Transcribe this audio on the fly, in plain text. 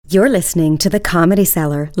You're listening to the Comedy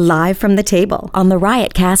Cellar live from the table on the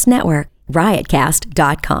Riotcast Network,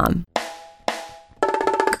 riotcast.com.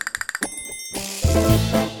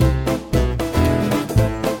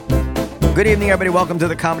 Good evening, everybody. Welcome to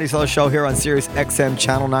the Comedy Cellar show here on Sirius XM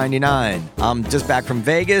Channel 99. I'm just back from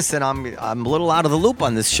Vegas, and I'm a little out of the loop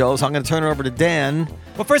on this show, so I'm going to turn it over to Dan.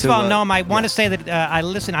 Well, first of all, Noam, I want to say that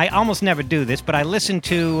I almost never do this, but I listened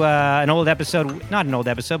to an old episode, not an old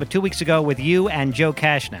episode, but 2 weeks ago with you and Joe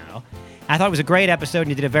Cashnow. I thought it was a great episode, and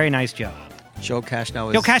you did a very nice job. Joe Cashnow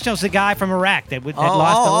is... Joe Cashnow's the guy from Iraq that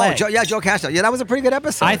lost a leg. Joe Cashnow. Yeah, that was a pretty good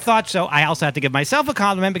episode. I thought so. I also have to give myself a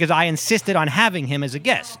compliment because I insisted on having him as a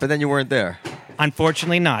guest. But then you weren't there.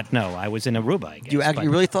 Unfortunately not. No, I was in Aruba, I guess.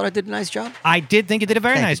 You really thought I did a nice job? I did think you did a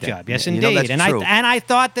very nice job. Yes, indeed. You know, that's true. I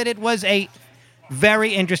thought that it was a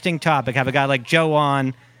very interesting topic. Have a guy like Joe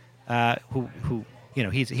on, who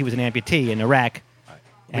he was an amputee in Iraq.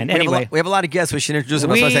 And we have a lot of guests. We should introduce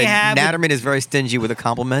them. Natterman is very stingy with a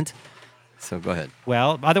compliment. So go ahead.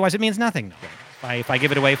 Well, otherwise it means nothing. If I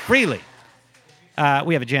give it away freely.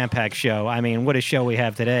 We have a jam-packed show. I mean, what a show we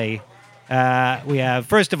have today. We have,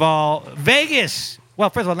 first of all, Vegas. Well,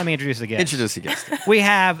 first of all, let me introduce the guest. Introduce the guest. We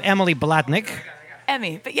have Emmy Blotnick.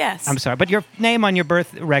 Emmy, but yes. I'm sorry, but your name on your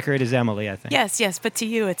birth record is Emily, I think. Yes, but to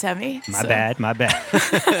you it's Emmy. My bad.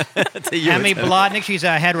 To you, Emmy Blotnick, she's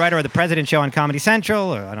a head writer of The President Show on Comedy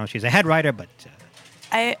Central. Or I don't know if she's a head writer, but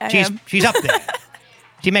she's up there.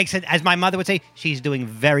 She makes it, as my mother would say, she's doing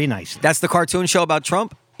very nicely. That's the cartoon show about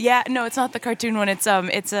Trump? Yeah, no, it's not the cartoon one. It's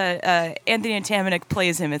Anthony Antamanik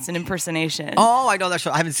plays him. It's an impersonation. Oh, I know that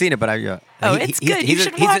show. I haven't seen it, but it's good. You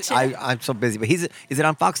should watch it. I'm so busy, but is it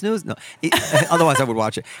on Fox News? No, otherwise I would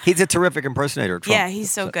watch it. He's a terrific impersonator of Trump. Yeah,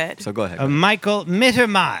 he's so good. So go ahead. Michael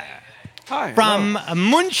Mittermeier. Hi. From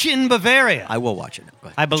München, Bavaria. I will watch it.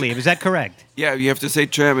 I believe. Is that correct? Yeah, you have to say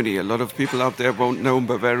Germany. A lot of people out there won't know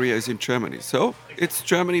Bavaria is in Germany. So it's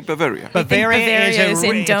Germany, Bavaria. Bavaria is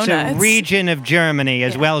in it's donuts. a region of Germany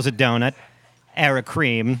as well as a donut, or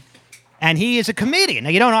cream. And he is a comedian.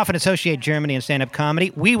 Now, you don't often associate Germany and stand-up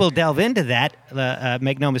comedy. We will delve into that.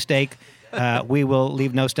 Make no mistake. We will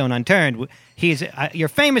leave no stone unturned. You're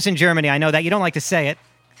famous in Germany. I know that. You don't like to say it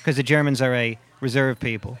because the Germans are a reserved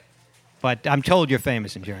people. But I'm told you're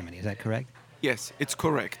famous in Germany. Is that correct? Yes, it's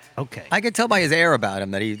correct. Okay. I can tell by his air about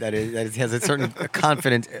him that he has a certain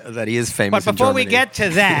confidence that he is famous. But before we get to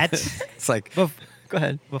that, it's like go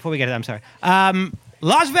ahead. Before we get to that, I'm sorry.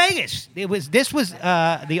 Las Vegas. This was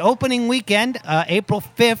the opening weekend, April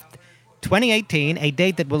 5th, 2018, a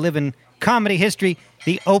date that will live in comedy history.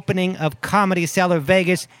 The opening of Comedy Cellar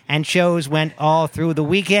Vegas, and shows went all through the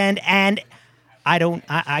weekend. And I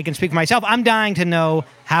can speak for myself. I'm dying to know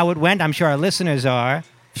how it went. I'm sure our listeners are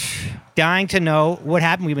dying to know what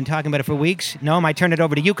happened. We've been talking about it for weeks. Noam, I turn it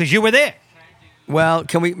over to you because you were there. Well,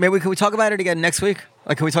 can we talk about it again next week?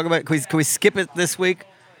 Like, can we skip it this week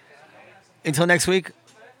until next week?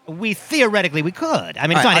 We theoretically we could. I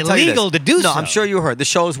mean, it's not illegal to do so. No, I'm sure you heard. The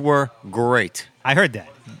shows were great. I heard that.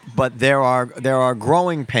 But there are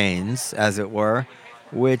growing pains, as it were,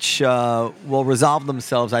 which will resolve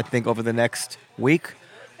themselves, I think, over the next week,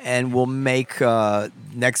 and will make my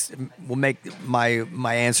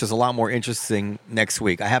answers a lot more interesting next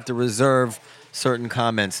week. I have to reserve certain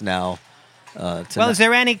comments now. Is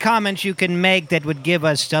there any comments you can make that would give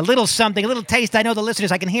us a little something, a little taste? I know the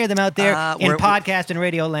listeners, I can hear them out there in podcast and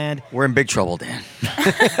radio land. We're in big trouble, Dan.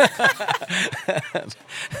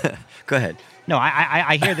 Go ahead. No,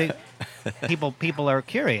 I hear that people are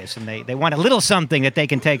curious and they want a little something that they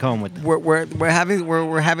can take home with them.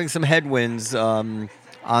 We're having some headwinds on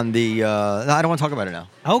the. I don't want to talk about it now.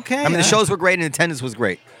 Okay. I mean, the shows were great and attendance was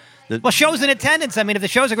great. Shows and attendance. I mean, if the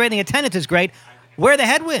shows are great and the attendance is great, where are the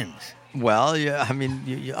headwinds? Well, yeah. I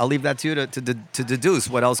mean, I'll leave that to you to deduce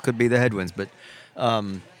what else could be the headwinds. But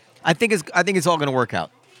I think it's all going to work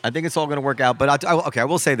out. But I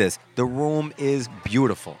will say this: the room is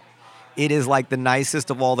beautiful. It is like the nicest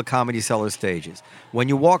of all the Comedy Cellar stages. When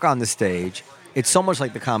you walk on the stage, it's so much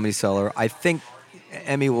like the Comedy Cellar. I think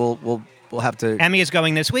Emmy will have to. Emmy is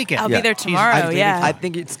going this weekend. I'll be there tomorrow. I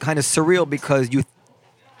think it's kind of surreal because you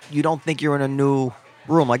don't think you're in a new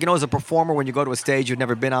room. Like, as a performer, when you go to a stage you've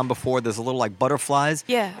never been on before, there's a little like butterflies.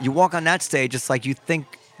 Yeah. You walk on that stage, it's like you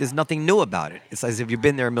think there's nothing new about it. It's as if you've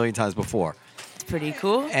been there a million times before. It's pretty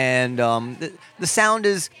cool. And the sound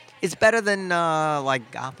is better than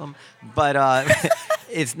like Gotham, but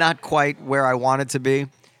it's not quite where I want it to be.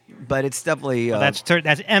 But it's definitely that's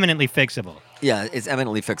eminently fixable. Yeah, it's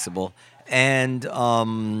eminently fixable. And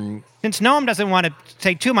since Noam doesn't want to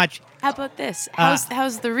say too much, how about this?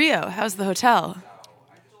 How's the Rio? How's the hotel?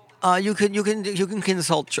 You can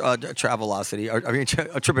consult Travelocity or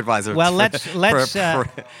TripAdvisor. Well, let's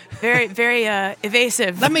Very, very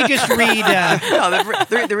evasive. let me just read. No,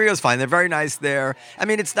 the Rio's fine. They're very nice there. I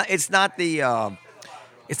mean, it's not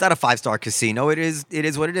a 5-star casino. It is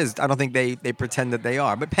what it is. I don't think they pretend that they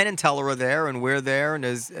are. But Penn and Teller are there, and we're there, and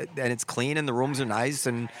it's clean, and the rooms are nice,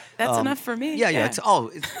 and That's enough for me. Yeah.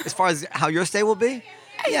 As far as how your stay will be,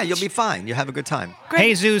 yeah, you'll be fine. You'll have a good time.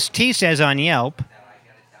 Jesus T says on Yelp,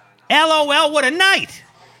 LOL, what a night!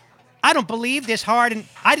 I don't believe this hard, and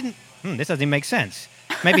I didn't. This doesn't even make sense.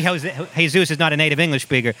 Maybe Jesus is not a native English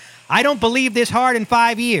speaker. I don't believe this hard in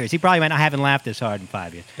 5 years. He probably meant I haven't laughed this hard in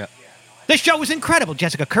 5 years. Yeah. The show was incredible.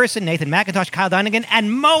 Jessica Kirson, Nathan McIntosh, Kyle Dunnigan,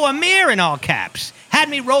 and Mo Amir in all caps had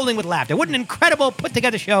me rolling with laughter. What an incredible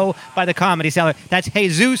put-together show by the Comedy Cellar. That's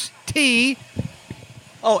Jesus T.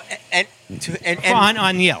 Oh, and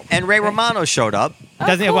on Yelp. And Ray Romano showed up.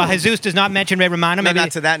 Doesn't Well, Jesus does not mention Ray Romano. Maybe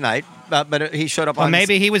not to that night, but he showed up. Well,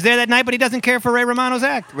 maybe he was there that night, but he doesn't care for Ray Romano's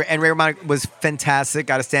act. And Ray Romano was fantastic.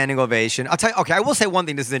 Got a standing ovation. I'll tell you. Okay, I will say one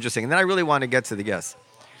thing. This is interesting, and then I really want to get to the guests.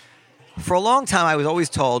 For a long time, I was always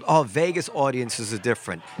told, "Oh, Vegas audiences are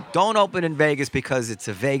different. Don't open in Vegas because it's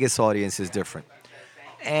a Vegas audience is different."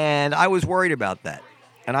 And I was worried about that.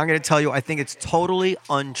 And I'm going to tell you, I think it's totally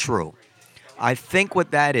untrue. I think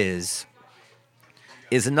what that is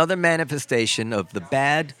another manifestation of the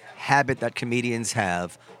bad habit that comedians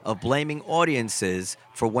have of blaming audiences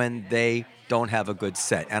for when they don't have a good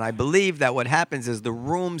set. And I believe that what happens is the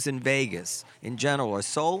rooms in Vegas in general are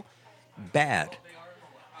so bad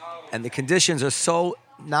and the conditions are so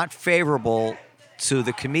not favorable to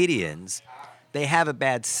the comedians, they have a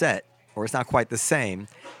bad set or it's not quite the same,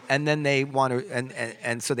 and then they want to,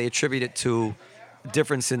 and so they attribute it to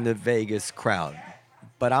difference in the Vegas crowd.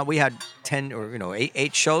 But we had 10 or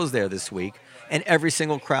 8 shows there this week, and every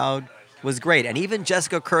single crowd was great. And even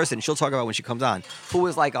Jessica Kirson, she'll talk about when she comes on, who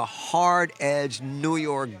was like a hard-edged New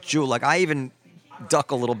York Jew. Like I even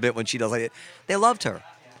duck a little bit when she does like it. They loved her.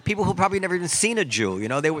 People who probably never even seen a Jew,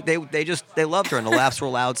 they loved her, and the laughs were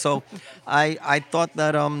loud. So I thought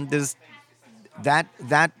that there's that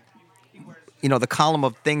the column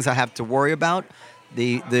of things I have to worry about.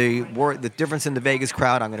 The difference in the Vegas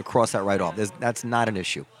crowd, I'm going to cross that right off. That's not an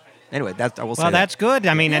issue. Anyway, I will say Well, that's good.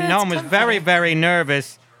 I mean, and Noam was very, very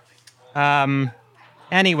nervous.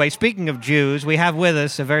 Anyway, speaking of Jews, we have with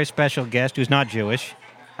us a very special guest who's not Jewish,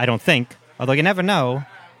 I don't think, although you never know.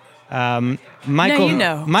 Michael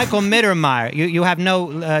Mittermeier. You have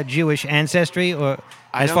no Jewish ancestry, or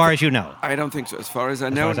as far as you know? I don't think so. As far as I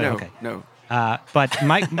know, no. But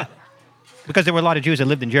Mike... Because there were a lot of Jews that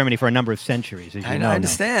lived in Germany for a number of centuries, as you know. I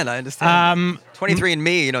understand.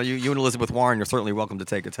 23andMe, you and Elizabeth Warren, you're certainly welcome to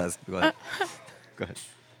take a test. Go ahead. Go ahead.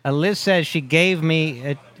 Liz says she gave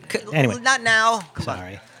me... Anyway. Not now.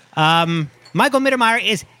 Sorry. Michael Mittermeier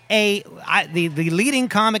is the leading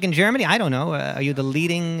comic in Germany. I don't know. Are you the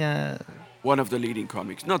leading... One of the leading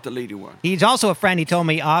comics, not the leading one. He's also a friend, he told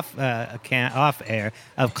me off air,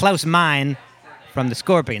 of Klaus Meine from the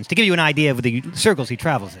Scorpions, to give you an idea of the circles he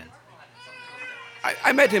travels in.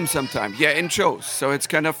 I met him sometime, in shows. So it's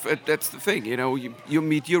kind of, that's the thing, you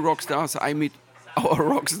meet your rock stars, I meet our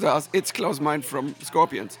rock stars. It's Klaus Meine from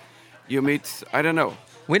Scorpions. You meet, I don't know.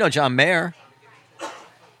 We know John Mayer.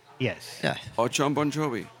 Yes. Yeah. Or John Bon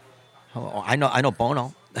Jovi. Oh, I know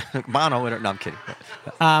Bono. Bono, no, I'm kidding.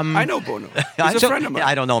 I know Bono. He's a friend of mine.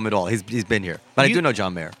 I don't know him at all. He's been here. But I do know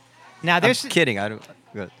John Mayer. Now, I'm kidding.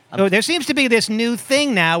 There seems to be this new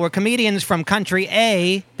thing now where comedians from country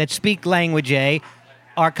A that speak language A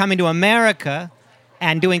are coming to America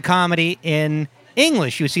and doing comedy in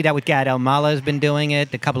English. You see that with Gad Elmaleh has been doing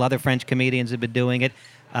it. A couple other French comedians have been doing it.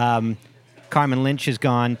 Carmen Lynch has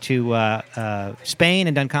gone to Spain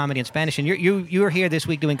and done comedy in Spanish. And you were here this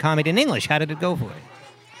week doing comedy in English. How did it go for you?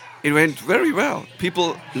 It went very well.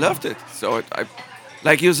 People loved it. So,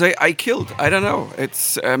 like you say, I killed. I don't know.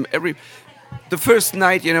 It's the first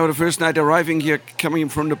night arriving here, coming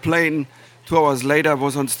from the plane, 2 hours later I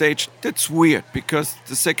was on stage. That's weird because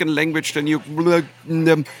the second language, then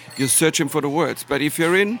you're searching for the words. But if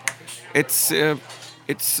you're in, it's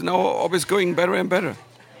now always going better and better.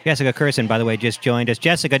 Jessica Kirson, by the way, just joined us.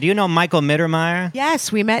 Jessica, do you know Michael Mittermeier?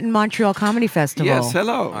 Yes, we met in Montreal Comedy Festival. Yes,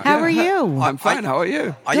 hello. How are you? I'm fine. How are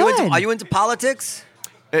you? Are you into politics?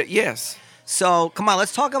 Yes. So come on,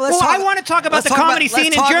 let's talk about. I want to talk about the comedy scene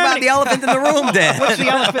in Germany. Let's talk about the elephant in the room, Dan.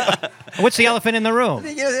 What's the elephant in the room?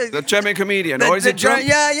 The German comedian, or is it Trump?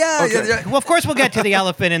 Yeah. Okay. Well, of course we'll get to the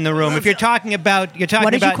elephant in the room. If you're talking about, What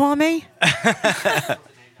did you call me?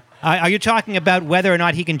 Are you talking about whether or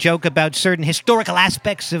not he can joke about certain historical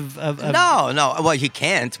aspects of No. Well, he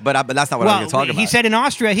can't, but that's not what I'm talking about. He said in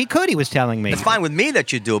Austria he could, he was telling me. It's fine with me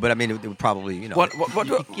that you do, but I mean, it would probably, What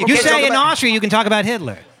You can't say talk in about- Austria you can talk about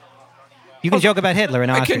Hitler. You can joke about Hitler in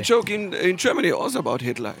I Austria. can joke in Germany also about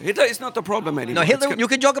Hitler. Hitler is not the problem anymore. No, Hitler. You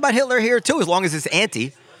can joke about Hitler here too, as long as it's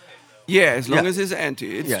anti. Yeah, as long Yeah. as it's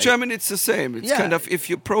anti. It's Yeah. German, it's the same. It's Yeah. kind of, if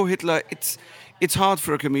you're pro-Hitler, it's hard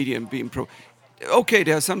for a comedian being pro. Okay,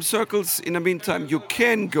 there are some circles. In the meantime, you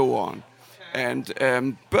can go on.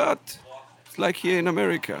 But it's like here in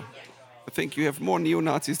America. I think you have more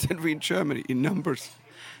neo-Nazis than we in Germany in numbers.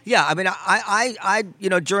 Yeah, I mean, I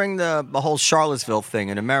during the whole Charlottesville thing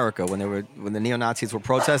in America, when the neo-Nazis were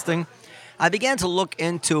protesting, I began to look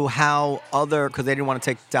into how because they didn't want to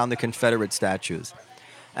take down the Confederate statues,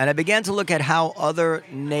 and I began to look at how other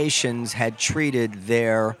nations had treated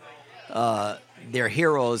their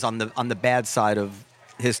heroes on the bad side of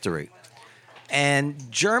history,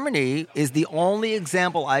 and Germany is the only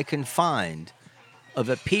example I can find of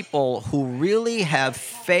a people who really have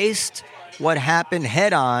faced what happened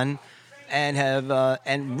head on and have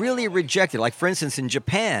and really rejected. Like, for instance, in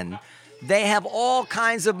Japan, they have all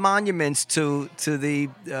kinds of monuments to the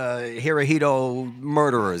Hirohito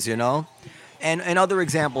murderers, and other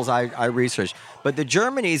examples I researched. But the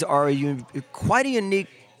Germanys are quite a unique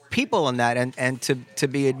people in that, and to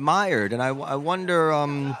be admired. And I wonder,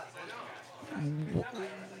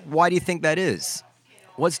 why do you think that is?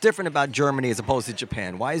 What's different about Germany as opposed to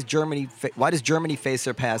Japan? Why does Germany face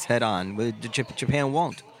their past head on, where Japan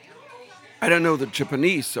won't? I don't know the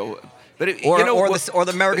Japanese, but or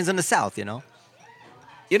the Americans in the South,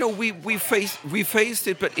 we faced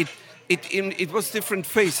it, but it was different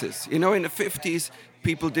phases. In the 50s,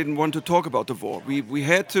 people didn't want to talk about the war. We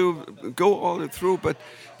had to go all through, but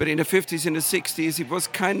in the 50s, in the 60s, it was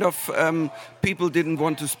kind of people didn't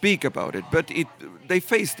want to speak about it, but they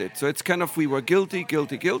faced it. So it's kind of, we were guilty,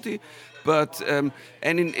 but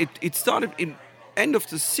it started in end of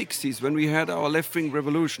the 60s when we had our left-wing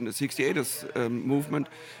revolution, the 68ers movement.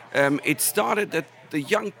 It started that the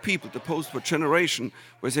young people, the post-war generation,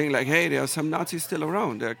 were saying like, hey, there are some Nazis still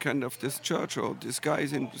around. They're kind of this church or this guy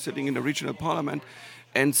sitting in the regional parliament.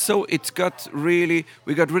 And so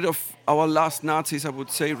we got rid of our last Nazis, I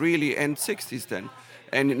would say, really, end 60s then,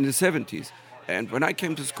 and in the 70s. And when I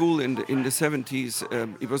came to school in the 70s,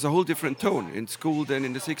 it was a whole different tone in school than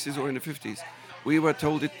in the 60s or in the 50s. We were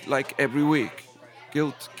told it like every week.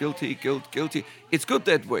 Guilt, guilty, guilt, guilty. It's good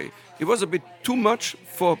that way. It was a bit too much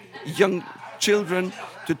for young children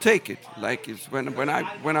to take it. Like when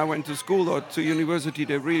I went to school or to university,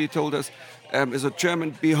 they really told us, as a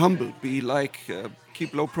German, be humble, be like,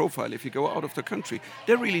 keep low profile if you go out of the country.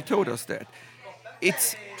 They really told us that.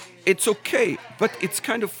 It's okay, but it's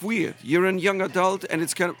kind of weird. You're a young adult, and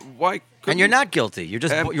it's kind of why. And you're not guilty. You're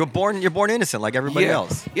just you're born innocent like everybody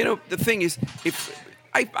else. The thing is, if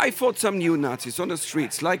I fought some neo-Nazis on the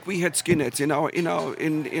streets, like we had skinheads in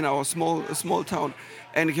our small town,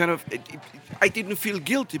 and kind of I didn't feel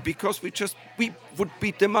guilty because we would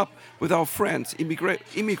beat them up with our friends,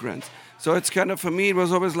 immigrants. So it's kind of, for me, it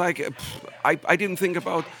was always like I didn't think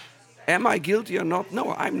about, am I guilty or not?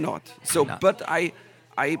 No, I'm not. So, no. But I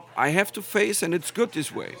have to face, and it's good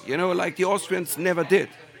this way. Like the Austrians never did.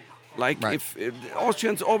 Like right. if the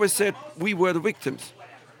Austrians always said we were the victims.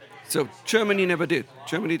 So Germany never did.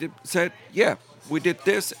 Germany said, yeah, we did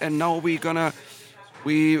this, and now I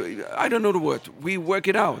don't know the word. We work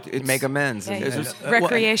it out. It's, make amends. Yeah,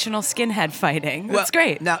 recreational skinhead fighting. That's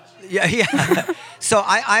great. Now, yeah. So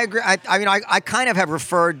I agree. I kind of have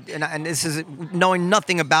referred, and this is knowing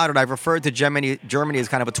nothing about it. I've referred to Germany as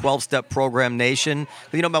kind of a 12-step program nation.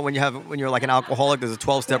 About when you're like an alcoholic, there's a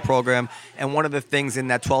 12-step program, and one of the things in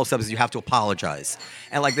that 12 steps is you have to apologize.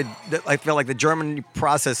 And like I feel like the German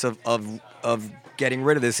process of getting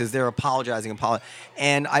rid of this is they're apologizing.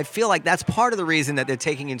 And I feel like that's part of the reason that they're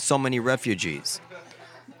taking in so many refugees.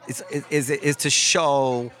 Is to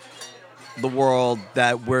show the world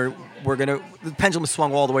that we're gonna, the pendulum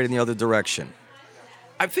swung all the way in the other direction.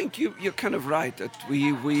 I think you're kind of right that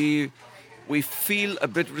we feel a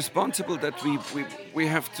bit responsible that we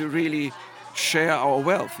have to really share our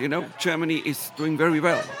wealth. Germany is doing very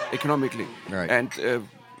well economically, right. And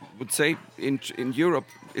would say in Europe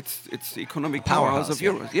it's the economic powerhouse of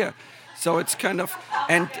Europe. Yeah. So it's kind of,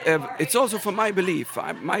 and it's also for my belief.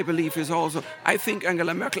 My belief is also, I think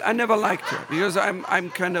Angela Merkel, I never liked her because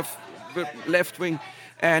I'm kind of left wing,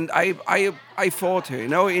 and I fought her.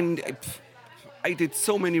 I did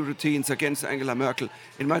so many routines against Angela Merkel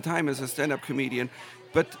in my time as a stand-up comedian.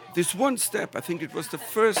 But this one step, I think it was the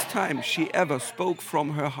first time she ever spoke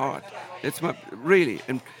from her heart. That's really,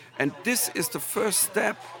 And this is the first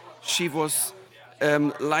step. She was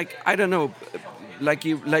like, I don't know, like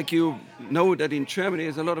you know that in Germany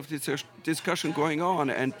there's a lot of discussion going on,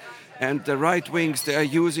 and the right wings, they are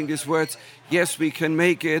using these words. Yes, we can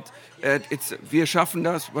make it. It's wir schaffen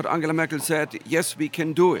das. What Angela Merkel said. Yes, we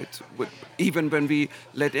can do it. Even when we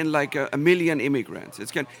let in like a million immigrants,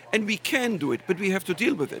 and we can do it. But we have to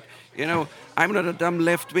deal with it. You know, I'm not a dumb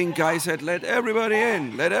left-wing guy said let everybody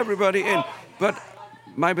in, let everybody in. But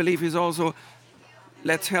my belief is also,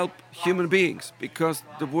 let's help human beings, because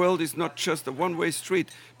the world is not just a one-way street,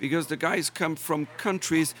 because the guys come from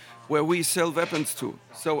countries where we sell weapons to,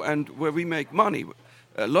 and where we make money,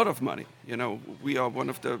 a lot of money. You know, we are one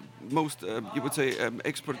of the most, you would say,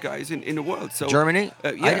 export guys in the world. So Germany?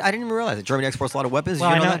 yeah. I didn't even realize that Germany exports a lot of weapons. Well,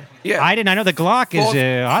 Did you I know know. that? Yeah. I didn't. I know the Glock is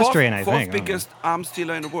Austrian. I think. Fourth biggest arms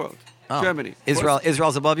dealer in the world. Oh. Germany.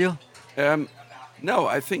 Israel's above you? No,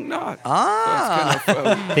 I think not. Ah. So it's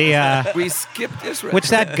kind of, The we skipped Israel.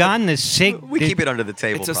 what's that gun? The SIG. We keep it under the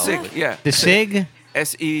table. It's a probably. SIG, yeah. The SIG.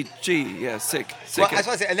 SEG, yeah, SIG. Well, that's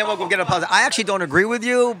what I say, and then we'll go get a pause. I actually don't agree with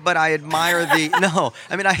you, but I admire the no.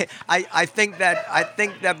 I mean, I think that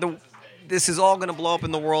this is all going to blow up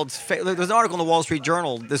in the world's face. There's an article in the Wall Street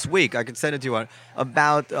Journal this week. I could send it to you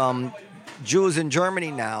about Jews in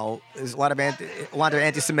Germany now. There's a lot of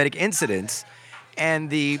anti-Semitic incidents, and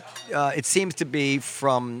it seems to be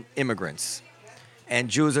from immigrants, and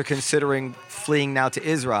Jews are considering fleeing now to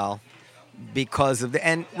Israel because of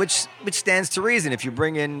which stands to reason. If you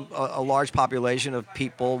bring in a large population of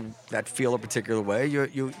people that feel a particular way,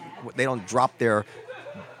 they don't drop their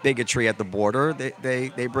bigotry at the border.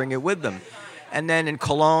 They bring it with them. And then in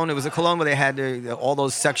Cologne, it was in Cologne where they had all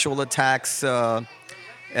those sexual attacks on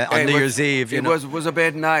New Year's Eve. It was a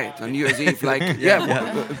bad night on New Year's Eve, like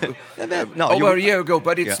No, over a year ago.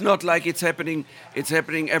 But it's not like it's happening. It's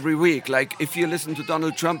happening every week. Like if you listen to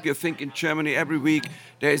Donald Trump, you think in Germany every week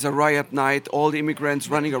there is a riot night, all the immigrants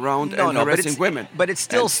running around and harassing women. But it's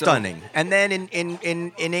still stunning. And then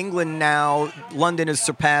in England now, London has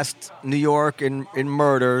surpassed New York in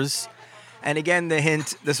murders. And again, the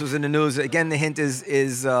hint. This was in the news. Again, the hint is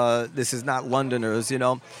this is not Londoners. You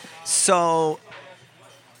know, so.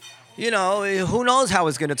 You know, who knows how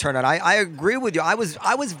it's going to turn out. I agree with you. I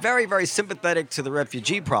was very, very sympathetic to the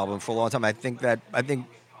refugee problem for a long time. I think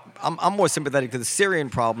I'm more sympathetic to the Syrian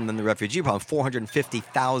problem than the refugee problem.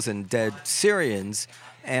 450,000 dead Syrians,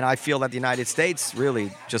 and I feel that the United States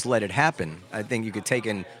really just let it happen. I think you could take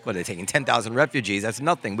in, they're taking 10,000 refugees. That's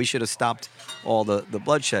nothing. We should have stopped all the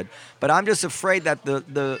bloodshed. But I'm just afraid that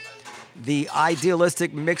the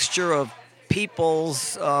idealistic mixture of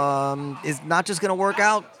peoples is not just going to work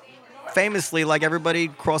out famously, like everybody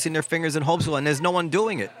crossing their fingers in hopes, and there's no one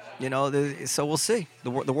doing it. You know, so we'll see. The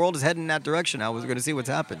world is heading in that direction now. We're going to see what's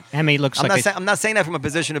happened. Emmy looks I'm not saying that from a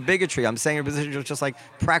position of bigotry. I'm saying a position of just like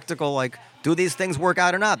practical, like, do these things work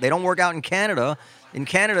out or not? They don't work out in Canada. In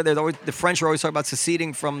Canada, the French are always talking about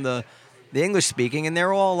seceding from the English speaking, and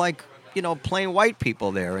they're all like, you know, plain white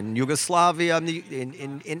people there. In Yugoslavia,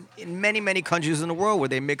 in many, many countries in the world where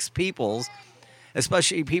they mix peoples,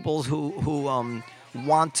 especially peoples who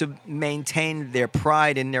want to maintain their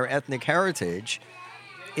pride in their ethnic heritage,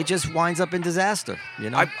 it just winds up in disaster. You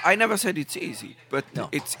know, I never said it's easy, but No.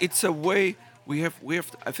 it's a way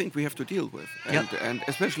I think we have to deal with, and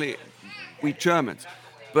especially we Germans.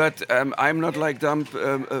 But I'm not like dumb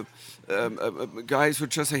guys who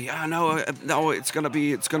just say, no, it's gonna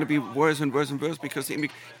be worse and worse and worse because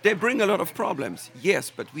they bring a lot of problems. Yes,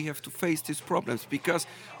 but we have to face these problems because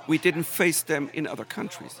we didn't face them in other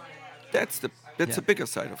countries. That's the bigger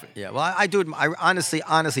side of it. Yeah, well, I do. I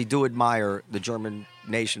honestly do admire the German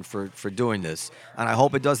nation for doing this, and I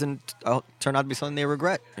hope it doesn't turn out to be something they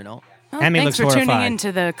regret. You know. Well, Emmy thanks looks for tuning horrified.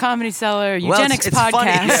 into the Comedy Cellar Well, Eugenics it's podcast.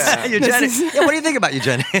 funny. Yeah, eugenics. What do you think about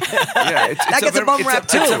eugenics? Yeah, it's That gets a bum rap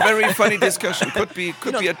too. It's a very funny discussion. Could be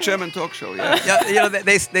a German talk show. Yeah. Yeah, you know,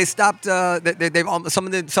 they stopped. They've some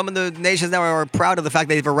of the nations now are proud of the fact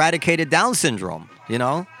they've eradicated Down syndrome. You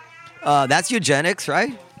know, that's eugenics,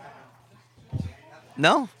 right?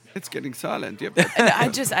 No. It's getting silent. Yep. And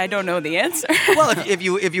I don't know the answer. Well, if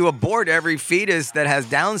you abort every fetus that has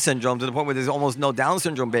Down syndrome to the point where there's almost no Down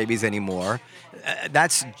syndrome babies anymore,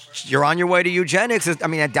 you're on your way to eugenics. I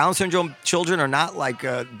mean, Down syndrome children are not like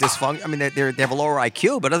dysfunction. I mean, they have a lower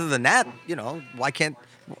IQ, but other than that, you know, why can't,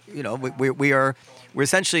 you know, we're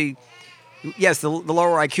essentially. Yes, the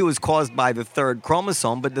lower IQ is caused by the third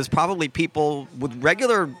chromosome, but there's probably people with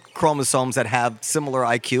regular chromosomes that have similar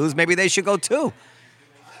IQs. Maybe they should go too.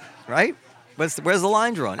 Right? Where's the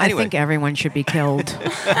line drawn? I Anyway, think everyone should be killed.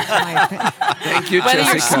 Thank you, Whether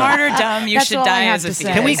Jessica. you're smart or dumb, you That's should all I die have as a to say.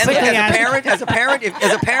 fetus. Can we And quickly as ask? a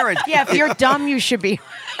parent, Yeah, if you're dumb, you should be.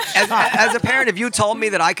 as a parent, if you told me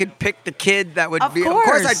that I could pick the kid that would Of be, of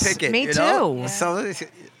course I'd course. pick it. Me you know? too. So,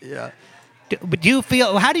 yeah. But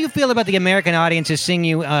how do you feel about the American audiences seeing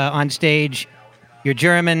you on stage? You're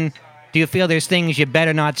German. Do you feel there's things you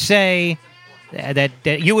better not say? That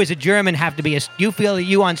you as a German have to be, you feel that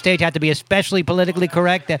you on stage have to be especially politically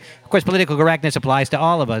correct? Of course, political correctness applies to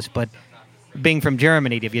all of us, but being from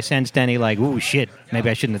Germany, have you sensed any like, ooh, shit, maybe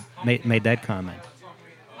I shouldn't have made that comment?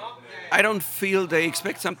 I don't feel they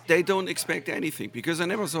don't expect anything because I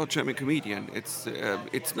never saw a German comedian.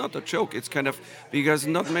 It's not a joke. It's kind of because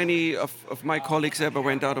not many of my colleagues ever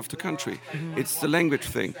went out of the country. Mm-hmm. It's the language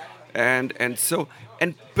thing,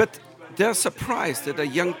 but they're surprised that a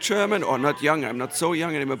young German, or not young, I'm not so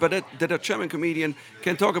young anymore, but that a German comedian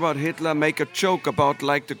can talk about Hitler, make a joke about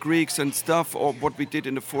like the Greeks and stuff, or what we did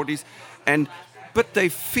in the 40s, but they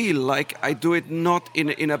feel like I do it not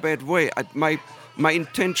in a bad way. My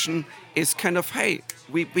intention is kind of, hey,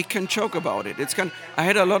 we can joke about it. I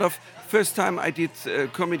had a lot of, first time I did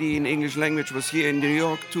comedy in English language was here in New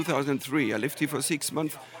York, 2003. I lived here for 6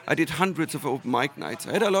 months. I did hundreds of open mic nights.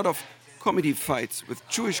 I had a lot of comedy fights with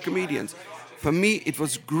Jewish comedians. For me, it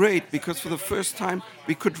was great because for the first time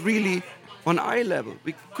we could really, on eye level,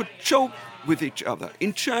 we could joke with each other.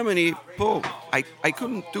 In Germany, I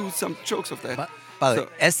couldn't do some jokes of that. By the way,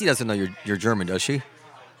 Esty doesn't know you're German, does she?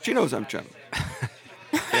 She knows I'm German.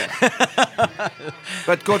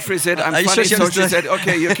 But Godfrey said I'm Are you funny, sure she so she understood? said,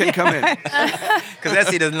 "Okay, you can come in." Because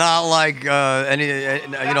Esty does not like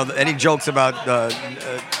any jokes about.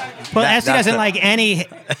 Well, Esty doesn't like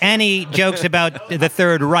any jokes about the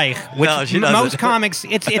Third Reich, which No, she doesn't. most comics,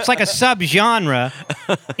 it's like a subgenre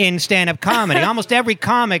in stand-up comedy. Almost every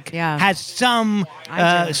comic Yeah. has some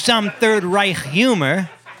Third Reich humor.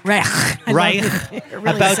 Reich. Reich You're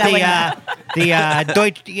really about selling that. the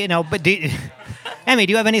Deutsch, but Emmy,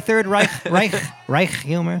 do you have any Third Reich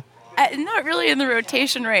humor? Not really in the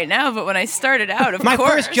rotation right now, but when I started out, of My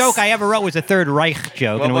course. first joke I ever wrote was a Third Reich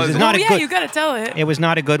joke, What and it was was it? not a yeah, good. you got to tell it. It was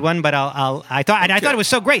not a good one, but I thought it was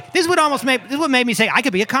so great. This is what made me say I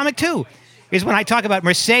could be a comic too. Is when I talk about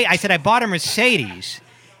Mercedes. I said I bought a Mercedes,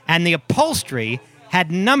 and the upholstery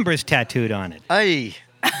had numbers tattooed on it. Hey.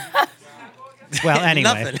 Well,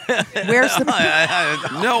 anyway, Nothing. Where's the?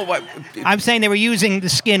 No, I'm saying they were using the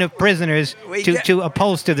skin of prisoners Wait, to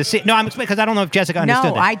upholster the seat. No, because I don't know if Jessica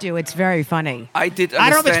understood No, that. I do. It's very funny. I did. I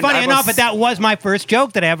don't know if it's funny or understand. not, but that was my first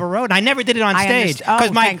joke that I ever wrote. And I never did it on I stage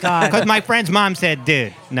understand. Oh, thank God. because my friend's mom said,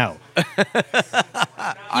 "Dude, no."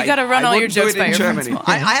 You got to run all your wouldn't do jokes it by in your Germany. friends.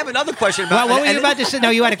 I have another question about. What were you about to say? No,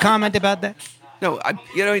 you had a comment about that. No,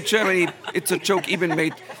 in Germany, it's a joke even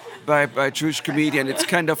made by a Jewish comedian. It's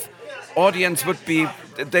kind of audience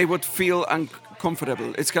they would feel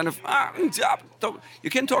uncomfortable. It's kind of you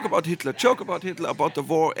can talk about Hitler, joke about Hitler, about the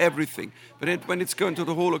war, everything. But when it's going to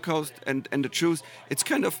the Holocaust and the Jews, it's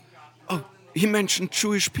kind of he mentioned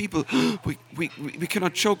Jewish people. we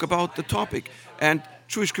cannot joke about the topic. And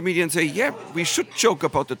Jewish comedians say, yeah, we should joke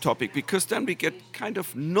about the topic because then we get kind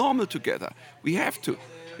of normal together. We have to.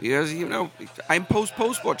 Because, I'm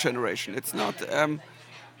post-war generation. It's not,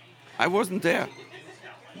 I wasn't there.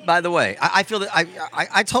 By the way, I feel that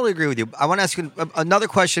I totally agree with you. I want to ask you another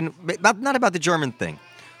question, not about the German thing.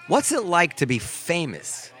 What's it like to be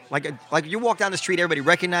famous? Like you walk down the street, everybody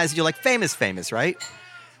recognizes you, like famous, right?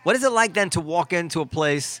 What is it like then to walk into a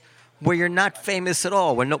place where you're not famous at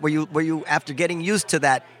all? Where you after getting used to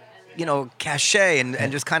that, cachet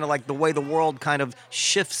and just kind of like the way the world kind of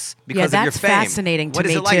shifts because of your fame. That's fascinating to What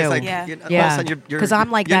is me it like? too. It's like, Yeah. all of a Yeah, sudden because I'm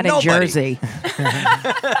like you're that in nobody. Jersey.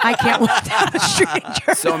 I can't walk down the street in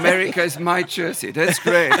Jersey. So America is my Jersey. That's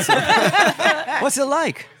great. What's it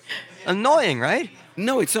like? Annoying, right?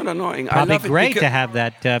 No, it's not annoying. Probably I love great it to have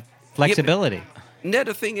that flexibility. No,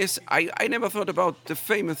 the thing is, I never thought about the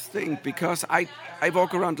famous thing because I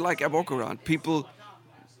walk around like I walk around. People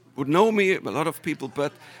would know me, a lot of people,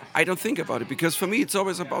 but I don't think about it because for me it's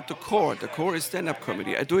always about the core. The core is stand-up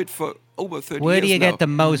comedy. I do it for over 30 Where years do you now. get the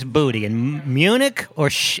most booty? In Munich or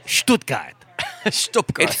Stuttgart?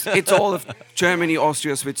 Stuttgart. It's all of Germany,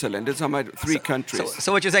 Austria, Switzerland. Those are my three countries.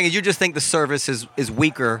 So what you're saying is you just think the service is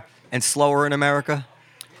weaker and slower in America?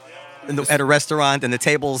 At a restaurant and the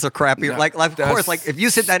tables are crappier. No, like of course, like if you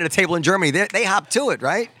sit down at a table in Germany, they hop to it,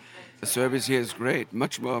 right? The service here is great,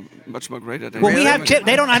 much more greater than. Well, we Germany. have tip.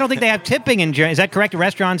 I don't think they have tipping in Germany. Is that correct?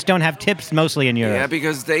 Restaurants don't have tips mostly in Europe. Yeah,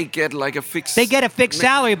 because they get like a fixed. They get a fixed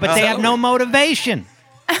salary, but they have no motivation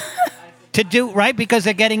to do right because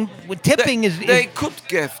they're getting tipping is They could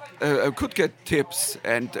could get tips,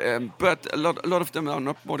 and but a lot of them are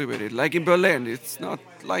not motivated. Like in Berlin, it's not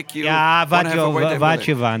like you. Ja, wanna have a wait wat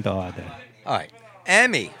je Berlin. want order. All right,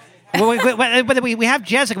 Emmy. But we have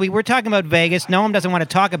Jessica. We were talking about Vegas. Noam doesn't want to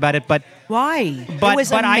talk about it, but Why? but it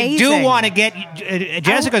was I do amazing. want to get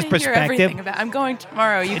Jessica's I wanna hear perspective. everything about- I'm going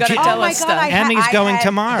tomorrow. You got to Oh tell my us God, stuff. Emmy's I going had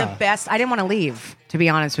tomorrow. The best. I didn't want to leave, to be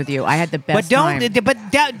honest with you. I had the best But don't. time. But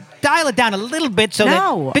dial it down a little bit so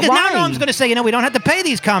No, that because why? now Noam's going to say, we don't have to pay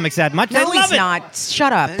these comics that much. They No, love he's it. not.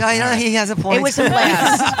 Shut up. I know he has a point. It was a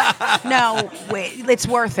blast. No, wait, it's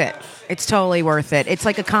worth it. It's totally worth it. It's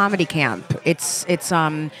like a comedy camp. It's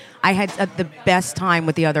I had the best time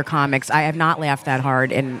with the other comics. I have not laughed that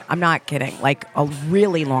hard, and I'm not kidding, like a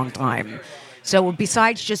really long time. So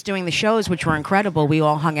besides just doing the shows, which were incredible, we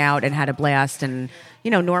all hung out and had a blast. And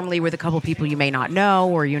normally with a couple people you may not know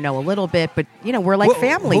or a little bit, but we're like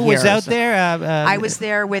family Who here. was out So- there? I was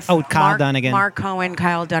there with Kyle Dunnigan. Mark Cohen,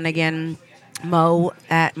 Kyle Dunnigan, Mo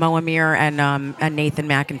Amir, and Nathan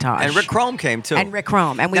McIntosh. and Rick Chrome came too. And Rick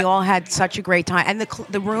Rome. And we all had such a great time. And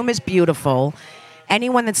the room is beautiful.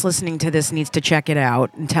 Anyone that's listening to this needs to check it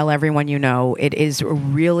out and tell everyone you know. It is a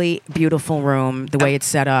really beautiful room, the way it's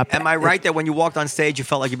set up. Am I right that when you walked on stage, you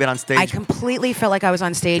felt like you've been on stage? I completely felt like I was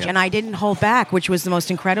on stage, and I didn't hold back, which was the most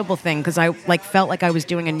incredible thing, because I felt like I was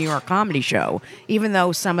doing a New York comedy show, even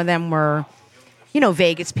though some of them were,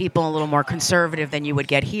 Vegas people a little more conservative than you would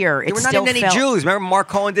get here. There were not even any Jews. Remember, Mark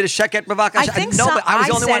Cohen did a Sheket Bavaka. I think so. But I was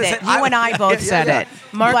the only one said who it. said You and I both said it.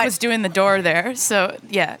 Mark But- was doing the door there, so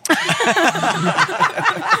yeah.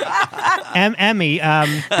 Emmy,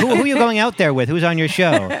 who are you going out there with? Who's on your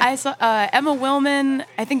show? I saw Emma Willman.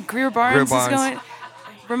 I think Greer Barnes is going.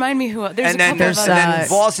 Remind me who. There's And a then, couple of and then others.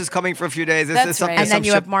 Voss is coming for a few days. That's right. And then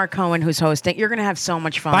you have Mark Cohen who's hosting. You're going to have so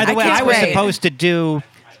much fun. By the way, It's I was great. supposed to do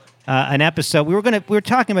an episode. We were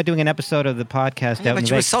talking about doing an episode of the podcast out in But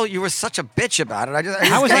Vegas. you were such a bitch about it. I just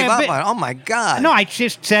How was I gave a up bit- on it. Oh my god. No, I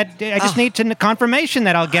just said I just need confirmation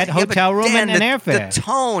that I'll get Yeah, but hotel room Dan, and the airfare. The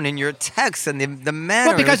tone in your text and the manner.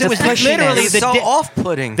 Well, because it was pushiness. literally It's the so day,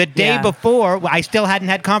 off-putting. the day Yeah. before. I still hadn't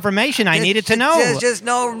had confirmation. I needed to know. There's just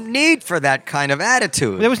no need for that kind of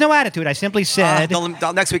attitude. There was no attitude. I simply said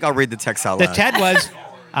Next week I'll read the text out the loud. TED was.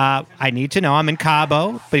 I need to know. I'm in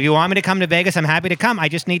Cabo, but if you want me to come to Vegas, I'm happy to come. I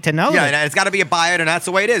just need to know. Yeah, that. and it's got to be a buy-in, and that's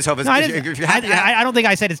the way it is. So if, it's, No, I, if didn't- you're happy, I don't think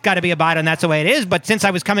I said it's got to be a bite, and that's the way it is. But since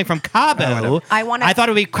I was coming from Cabo, I thought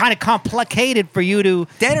it would be kind of complicated for you to.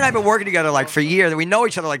 Dan and I have been working together like for years. We know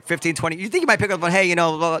each other like 15, 20. You think you might pick up on, hey,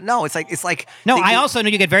 no, it's like. No, I also know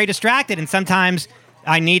you get very distracted, and sometimes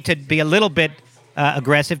I need to be a little bit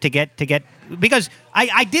aggressive to get because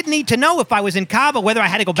I did need to know if I was in Cabo whether I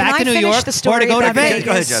had to go back to New York the story or to go to about Vegas.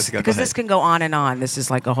 Go ahead, Jessica, go Because ahead. this can go on and on. This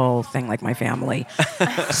is like a whole thing, like my family.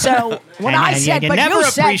 So when And- I and said, you but never you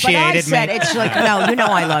said, but I appreciated said, me. it's like, no,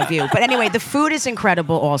 I love you. But anyway, the food is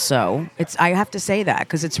incredible. Also, I have to say that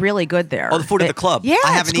because it's really good there. Oh, the food at the club. Yeah, I it's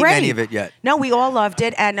haven't eaten great. any of it yet. No, we all loved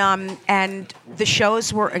it, and the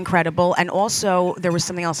shows were incredible. And also, there was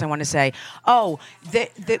something else I want to say. Oh,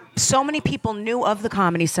 so many people knew of the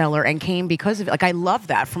Comedy Cellar and came because of it. Like I love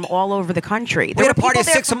that from all over the country. We had a party of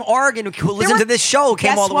 6 from Oregon who listened to this show,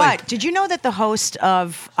 came all the way. Guess what? Did you know that the host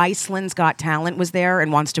of Iceland's Got Talent was there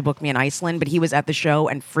and wants to book me in Iceland, but he was at the show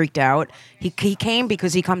and freaked out. He came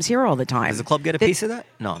because he comes here all the time. Does the club get a piece of that?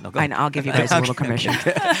 No, go I ahead. know, I'll give you guys a little commission.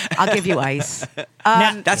 I'll give you ice.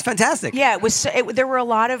 That's fantastic. Yeah, there were a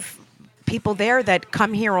lot of people there that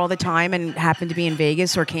come here all the time and happen to be in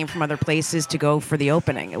Vegas or came from other places to go for the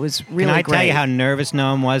opening. It was really Can I great. tell you how nervous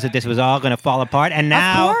Noam was that this was all going to fall apart? And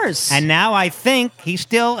now, Of course. And now I think he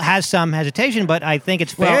still has some hesitation, but I think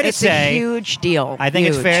it's fair to it's say a huge deal. I think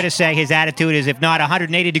it's Huge. fair to say his attitude is, if not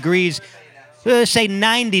 180 degrees, say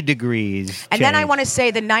 90 degrees. And then I change. want to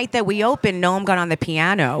say the night that we opened, Noam got on the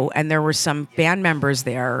piano, and there were some band members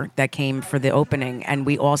there that came for the opening, and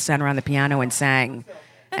we all sat around the piano and sang.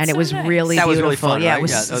 And it so was nice. really That was beautiful. really fun, Yeah, right? it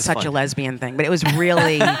was, Yeah, that was such fun. a lesbian thing, but it was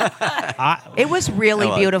really, it was really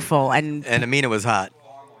Oh, beautiful. And And Amina was hot.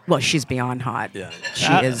 well, she's beyond hot. Yeah.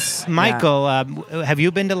 She is. Michael, have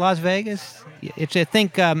you been to Las Vegas? It's a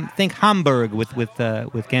think Hamburg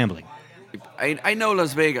with gambling. I know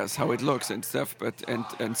Las Vegas, how it looks and stuff, but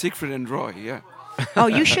and Siegfried and Roy, yeah. Oh,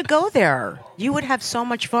 you should go there. You would have so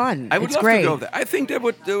much fun. I would it's love great. to go there. I think they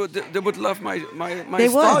would love my They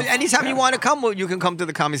would. Oh, stuff. anytime you want to come, you can come to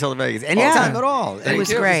the Comedy Cellar Vegas. Anytime at all. It was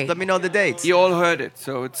Just great. let me know the dates. You all heard it,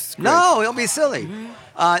 so it's great. No, don't be silly.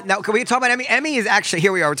 Now, can we talk about Emmy? Emmy is actually,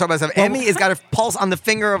 here we are, we're talking about stuff. Emmy has got a pulse on the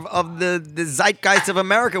finger of the zeitgeist of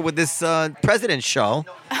America with this President's show.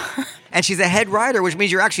 And she's a head writer, which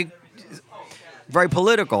means you're actually very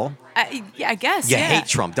political. Yeah, I guess. You yeah. hate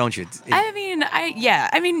Trump, don't you? I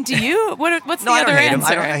mean, do you? What's No, the I other don't hate him.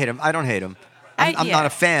 answer? I don't hate him. I'm not a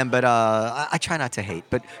fan, but I try not to hate.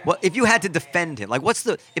 But if you had to defend him, like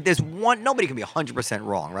if there's one, nobody can be 100%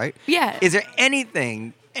 wrong, right? Yeah. Is there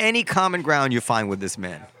any common ground you find with this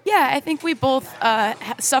man? Yeah, I think we both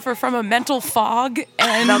suffer from a mental fog,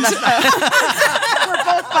 and We're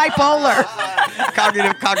both bipolar.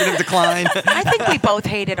 Cognitive decline. I think we both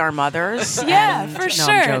hated our mothers. yeah, and- for no, I'm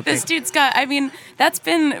sure. joking. This dude's got. I mean, that's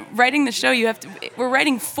been writing the show. We're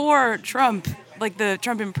writing for Trump, like the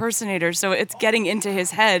Trump impersonator. So it's getting into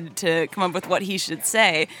his head to come up with what he should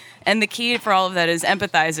say. And the key for all of that is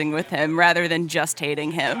empathizing with him rather than just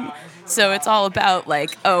hating him. So it's all about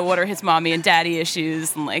like, oh, what are his mommy and daddy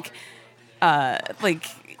issues, and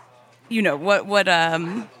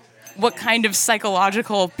what kind of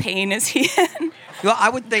psychological pain is he in? Well, I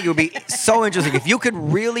would think it would be so interesting if you could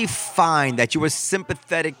really find that you were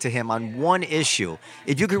sympathetic to him on one issue.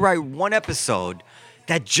 If you could write one episode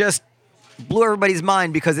that just blew everybody's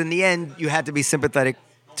mind because in the end you had to be sympathetic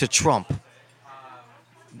to Trump.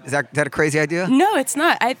 Is that a crazy idea? No, it's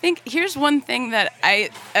not. I think here's one thing that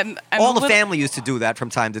I'm All the family used to do that from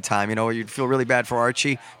time to time, where you'd feel really bad for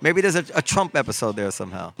Archie. Maybe there's a Trump episode there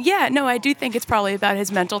somehow. Yeah, no, I do think it's probably about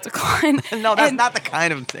his mental decline. No, that's not the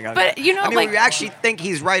kind of thing. But, we actually think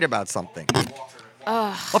he's right about something.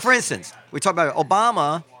 Well, for instance, we talk about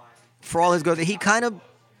Obama, for all his good, he kind of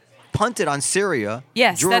punted on Syria.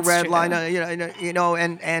 Yes, drew that's a red true. line,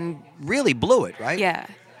 and really blew it, right? Yeah.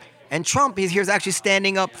 And Trump, he's actually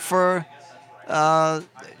standing up for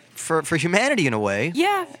humanity in a way.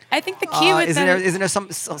 Yeah, I think the key with isn't there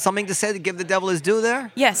something to say to give the devil his due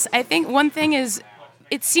there? Yes, I think one thing is,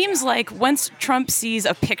 it seems like once Trump sees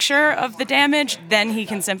a picture of the damage, then he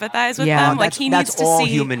can sympathize with them. Like he needs to all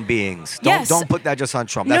see. human beings. Yes. Don't put that just on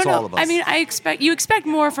Trump. That's all of us. I mean, you expect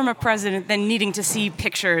more from a president than needing to see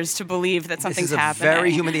pictures to believe that something's this is happening. a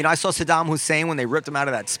very human thing. I saw Saddam Hussein when they ripped him out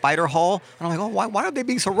of that spider hole, and I'm like, oh, why are they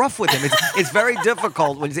being so rough with him? It's very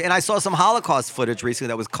difficult. And I saw some Holocaust footage recently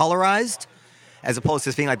that was colorized, as opposed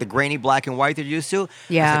to being like the grainy black and white they're used to.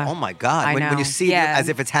 Yeah. I was like, oh my God. I When know. you see it Yeah. as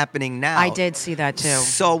if it's happening now. I did see that too.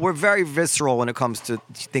 So we're very visceral when it comes to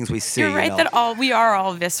things we see. You're right you know? that we are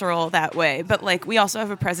all visceral that way, but like we also have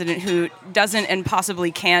a president who doesn't and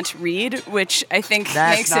possibly can't read, which I think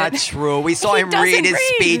That's makes not it. true. We saw He him read doesn't his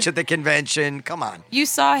read. speech at the convention. Come on. You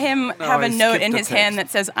saw him have a he note skipped in the his hand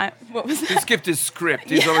text. that says, "What was He that?" skipped his script.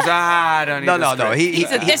 He's always, I don't need No. the script. He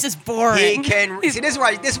said, "This is boring." He can. See, this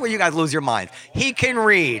is where you guys lose your mind. He can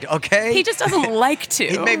read, okay? He just doesn't like to.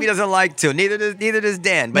 He maybe doesn't like to. Neither does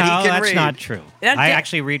Dan. But no, he can that's read. not true. That- I that-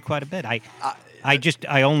 actually read quite a bit.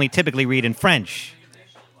 I only typically read in French,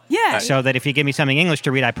 Yeah. so that if you give me something English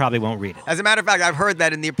to read, I probably won't read it. As a matter of fact, I've heard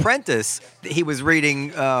that in The Apprentice, he was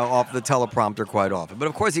reading off the teleprompter quite often. But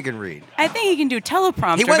of course, he can read. I think he can do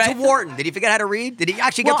teleprompter. He went but to Wharton. Did he forget how to read? Did he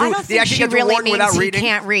actually Well, get I through? don't Did he think actually she get to really Wharton means without he reading?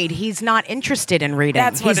 can't read. He's not interested in reading.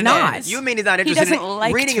 That's what He's it not. is. You mean he's not He interested doesn't in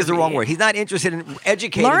like reading? to Is the wrong read. word. He's not interested in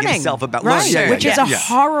educating Learning, himself about right? learning. Yeah, Which is yeah, a yeah.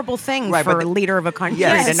 horrible thing Right, for but a leader of a country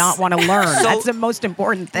Yes. to not want to learn. So- That's the most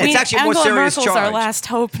important thing. It's actually a more Angela serious Merkel's our charge. last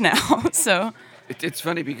hope now. So It's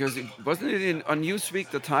funny because wasn't it on Newsweek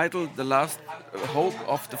the title "The Last Hope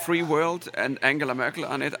of the Free World" and Angela Merkel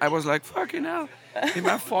on it? I was like, fucking hell!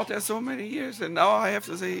 I fought there so many years, and now I have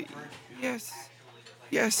to say, yes.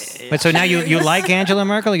 But so now you like Angela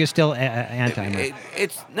Merkel, or you're still anti-Merkel?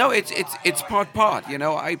 It's part. You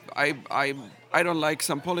know, I don't like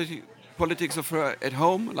some politics of her at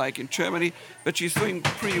home, like in Germany, but she's doing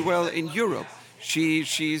pretty well in Europe.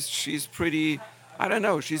 She's pretty. I don't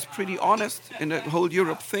know. She's pretty honest in the whole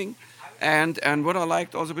Europe thing, and what I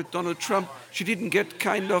liked also with Donald Trump, she didn't get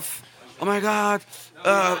kind of, oh my God,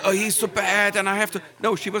 he's so bad, and I have to.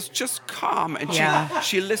 No, she was just calm, and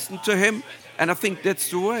she listened to him, and I think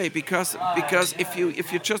that's the way because if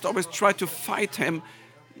you just always try to fight him,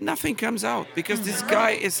 nothing comes out because this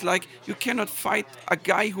guy is like, you cannot fight a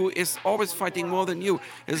guy who is always fighting more than you.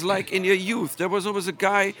 It's like in your youth, there was always a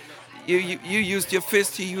guy. You used your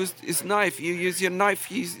fist, he used his knife. You use your knife,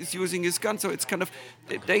 he's using his gun. So it's kind of,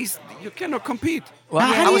 you cannot compete. Well,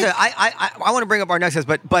 I want to bring up our next guest,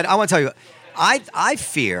 but I want to tell you, I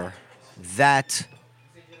fear that.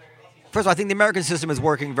 First of all, I think the American system is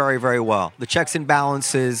working very, very well. The checks and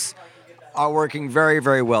balances are working very,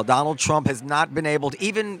 very well. Donald Trump has not been able to,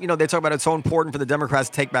 even, they talk about it's so important for the Democrats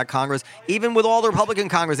to take back Congress. Even with all the Republican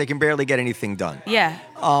Congress, they can barely get anything done. yeah.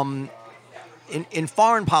 In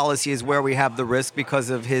foreign policy is where we have the risk because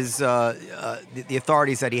of his the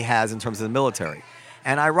authorities that he has in terms of the military.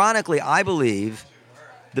 And ironically, I believe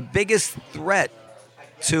the biggest threat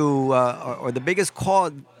to, or the biggest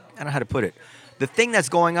cause, I don't know how to put it, the thing that's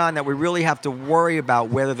going on that we really have to worry about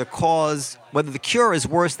whether the cure is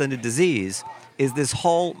worse than the disease is this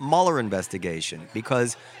whole Mueller investigation.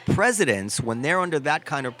 Because presidents, when they're under that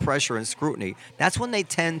kind of pressure and scrutiny, that's when they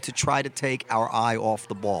tend to try to take our eye off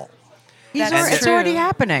the ball. It's already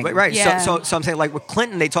happening. Right. Yeah. So I'm saying, like with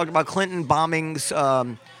Clinton, they talked about Clinton bombing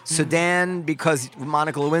Sudan because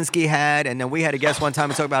Monica Lewinsky had, and then we had a guest one time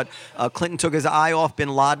and talk about Clinton took his eye off bin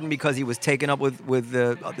Laden because he was taken up with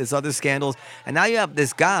this other scandals. And now you have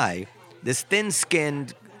this guy, this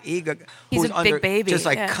thin-skinned ego, He's who's a under big baby, just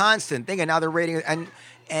like yeah. constant thing, and now they're rating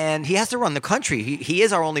and he has to run the country. He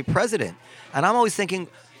is our only president, and I'm always thinking,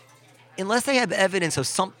 unless they have evidence of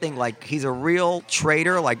something like he's a real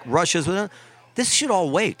traitor, like Russia's with him, this should all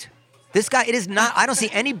wait. This guy, it is not. I don't see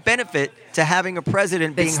any benefit to having a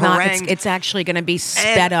president being harangued. It's actually going to be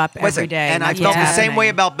sped up every day. And I That's felt what's the same way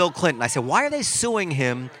happening. about Bill Clinton. I said, why are they suing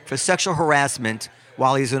him for sexual harassment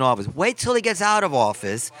while he's in office? Wait till he gets out of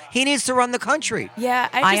office. He needs to run the country. Yeah,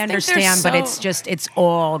 I understand, but it's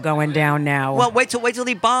all going down now. Well, wait till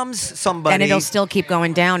he bombs somebody. and it'll still keep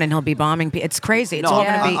going down, and he'll be bombing. It's crazy. It's No, all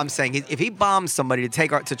going to be. I'm saying if he bombs somebody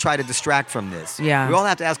to try to distract from this, Yeah. we all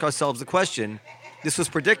have to ask ourselves the question: this was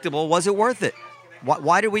predictable. Was it worth it?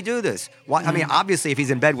 Why did we do this? Why, I mean, obviously, if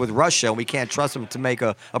he's in bed with Russia and we can't trust him to make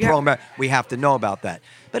a pro-America, we have to know about that.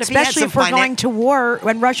 But Especially if we're going to war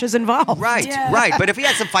when Russia's involved. Right, Yeah. right. But if he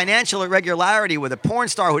had some financial irregularity with a porn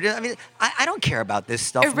star who didn't, I mean, I don't care about this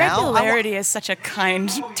stuff Irregularity is such a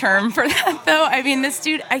kind term for that, though. I mean, this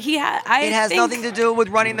dude, It has nothing to do with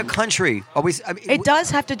running the country. It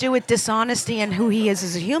does have to do with dishonesty and who he is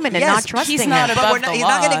as a human, and Yes, not trusting he's not him. above But the he's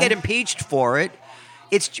not going to law. get impeached for it.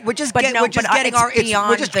 We're just But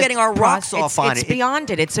getting our rocks off on It's it. beyond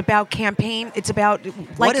it. It's about campaign. It's about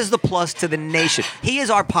What is the plus to the nation? He is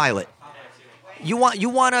our pilot. You want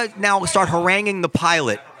to now start haranguing the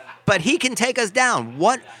pilot, but he can take us down.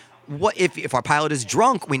 What if our pilot is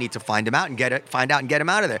drunk? We need to find him out and find out and get him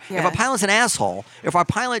out of there. If Yeah. our pilot's an asshole, if our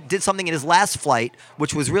pilot did something in his last flight,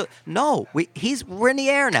 which was we're in the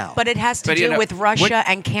air now. But it has to But, you do know, with Russia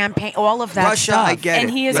and campaign, all of that Russia, stuff. I get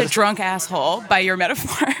And it. he is a But- drunk asshole, by your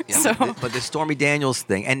metaphor. Yeah, So but the Stormy Daniels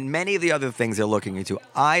thing and many of the other things they're looking into,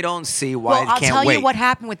 I don't see why Well, it I'll can't tell wait. you what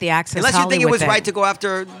happened with the Access Unless you think it Hollywood was thing. right to go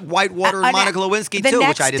after Whitewater and Monica Lewinsky the too,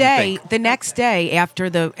 next which I didn't day, think. The next day after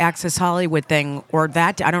the Access Hollywood thing, or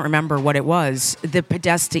that, I don't remember what it was, the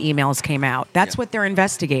Podesta emails came out. That's what they're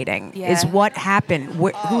investigating, is Yeah. what happened,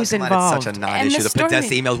 who's Come on, involved. It's such a And non-issue, the the Stormy-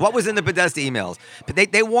 Podesta emails. What was in the Podesta emails?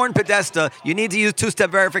 They warned Podesta, you need to use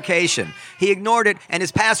two-step verification. He ignored it, and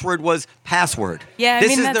his password was password. Yeah, I this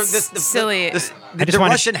mean, is that's silly. The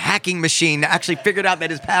Russian hacking machine actually figured out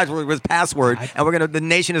that his password was password, and the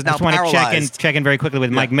nation is I now just want to paralyzed. check in very quickly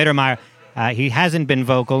with Mike Mittermeier. He hasn't been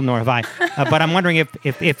vocal, nor have I. But I'm wondering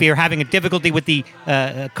if you're having a difficulty with the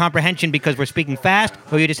comprehension because we're speaking fast,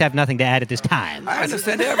 or you just have nothing to add at this time. I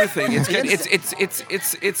understand everything.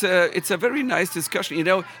 It's a very nice discussion. You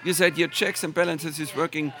know, you said your checks and balances is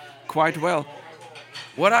working quite well.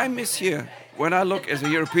 What I miss here, when I look as a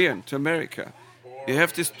European to America, you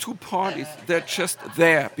have these two parties. They're just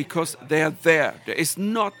there because they are there. There is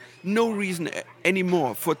no reason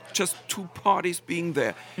anymore for just two parties being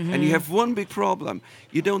there. And you have one big problem.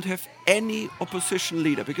 You don't have any opposition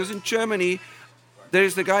leader, because in Germany, there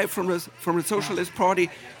is the guy from the Socialist Party.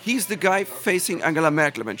 He's the guy facing Angela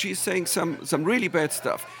Merkel, and she's saying some really bad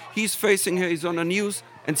stuff. He's facing her. He's on the news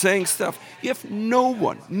and saying stuff. You have no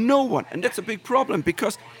one, and that's a big problem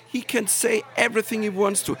because he can say everything he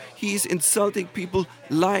wants to. He's insulting people,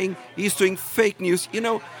 lying. He's doing fake news. You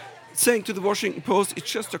know, saying to the Washington Post,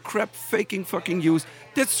 it's just a crap faking fucking news.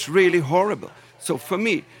 That's really horrible. So for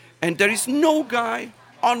me, and there is no guy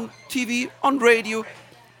on TV, on radio,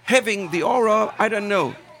 having the aura, I don't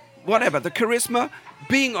know, whatever, the charisma,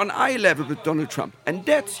 being on eye level with Donald Trump. And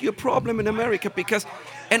that's your problem in America because,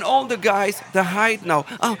 and all the guys, they hide now.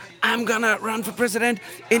 Oh, I'm gonna run for president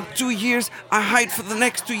in 2 years. I hide for the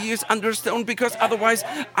next 2 years under stone because otherwise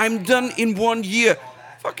I'm done in 1 year.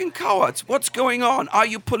 Fucking cowards. What's going on? Are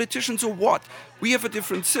you politicians or what? We have a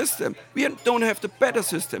different system. We don't have the better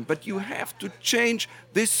system, but you have to change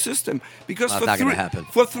this system because Well, it's not gonna happen.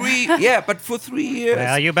 For 3 years.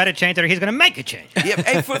 Well, you better change it or he's going to make a change. Yeah,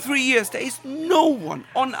 and for 3 years, there is no one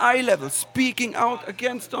on eye level speaking out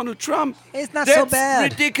against Donald Trump. It's not That's so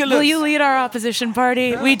bad. ridiculous. will you lead our opposition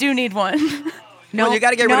party? We do need one. Well, you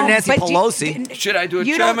gotta get rid of Nancy but Pelosi. Should I do a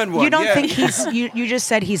you German don't, one? You don't Yeah. think he's? You just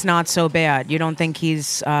said he's not so bad. You don't think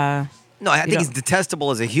he's? No, I think know. he's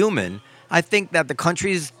detestable as a human. I think that the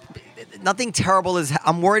country's nothing terrible is.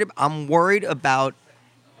 I'm worried about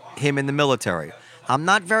him in the military. I'm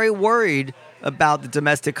not very worried about the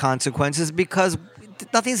domestic consequences because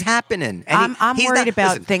nothing's happening. And I'm he's worried not, about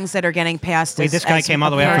listen, things that are getting passed. Wait, this guy as came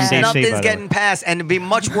all the way up from apparent. DC. by nothing's the way. getting passed, and it'd be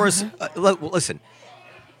much worse. Listen,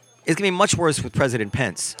 it's gonna be much worse with President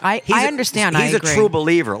Pence. I understand. He's I a agree. true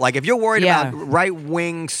believer. Like if you're worried Yeah. about right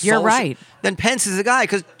wing, You're right. then Pence is the guy.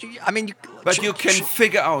 Because I mean, But you can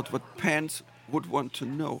figure out what Pence would want to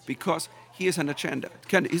know because he has an agenda.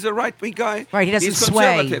 He's a right-wing guy. Right, he doesn't He's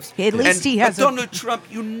sway. conservative. At least he has But Donald Trump,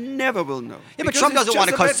 you never will know. Yeah, but Because Trump he's doesn't want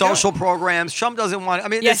to just a cut bad guy. social programs. Trump doesn't want. I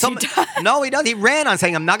mean, Yes, there's he does. No, he doesn't. He ran on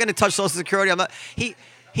saying, "I'm not going to touch Social Security." I'm not. He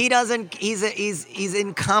doesn't. He's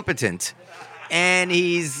incompetent, and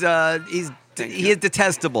he is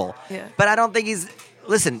detestable. Yeah. But I don't think he's.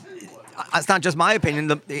 Listen, it's not just my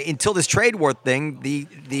opinion. Until this trade war thing,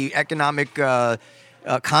 the economic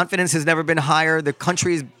confidence has never been higher. The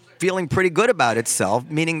country is feeling pretty good about itself,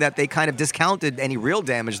 meaning that they kind of discounted any real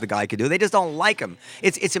damage the guy could do. They just don't like him.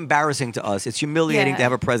 It's embarrassing to us. It's humiliating to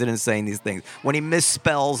have a president saying these things. When he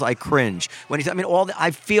misspells, I cringe.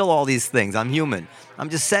 I feel all these things. I'm human. I'm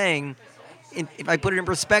just saying, if I put it in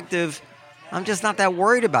perspective, I'm just not that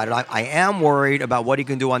worried about it. I am worried about what he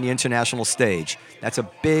can do on the international stage. That's a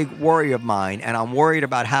big worry of mine, and I'm worried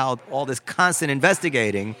about how all this constant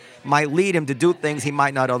investigating might lead him to do things he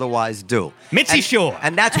might not otherwise do. Mitzi Shore.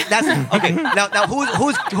 And that's okay. Now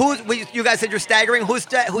who's you guys said you're staggering. We're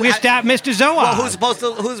Mr. Zoa. Well, who's supposed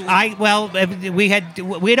to? Who's? I'm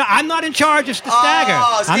not in charge of the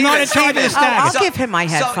stagger. I'm not in charge of the Steven. stagger. I'll give him my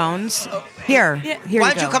headphones. Here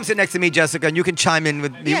Why don't you come sit next to me, Jessica, and you can chime in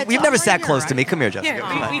with me. Yeah, it's We've never over sat here, close to right? me. Come here, Jessica. Here,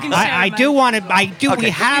 we can I share do mine. want to. Okay. We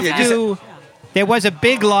have Yeah, to. There was a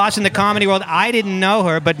big loss in the comedy world. I didn't know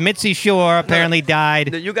her, but Mitzi Shore apparently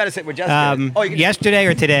died You got to sit with Jessica. You can yesterday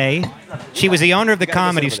or today. She was the owner of the You gotta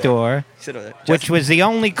Comedy sit over there. Store, Sit over there. which was the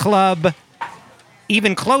only club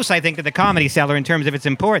even close, I think, to the Comedy Cellar in terms of its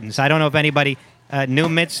importance. I don't know if anybody knew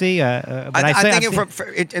Mitzi, but I think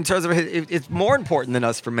I've in terms of it's more important than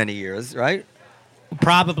us for many years, right?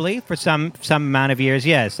 probably for some amount of years,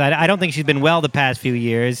 yes. I don't think she's been well the past few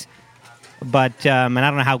years, but and I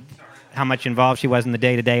don't know how much involved she was in the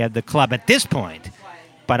day-to-day of the club at this point.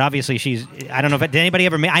 But obviously she's, I don't know if, did anybody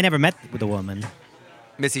ever meet, I never met with the woman.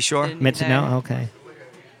 Missy Shore? Mitzi, no? Okay.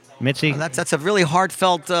 Mitzi? Oh, that's a really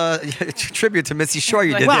heartfelt tribute to Missy Shore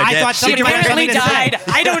you did Well, there, I Dan. thought She somebody was apparently coming to say. died.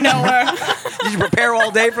 I don't know her. Did you prepare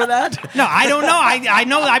all day for that? No, I don't know. I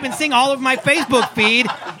know I've been seeing all over my Facebook feed,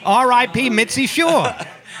 R.I.P. Mitzi Shore.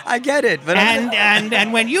 I get it, but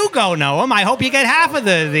And when you go, Noam, I hope you get half of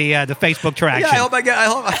the Facebook traction. yeah, I hope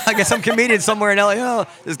I get some comedian somewhere in LA. Oh,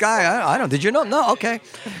 this guy, I don't. Did you know? No, okay.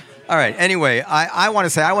 All right. Anyway, I want to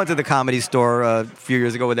say I went to the Comedy Store a few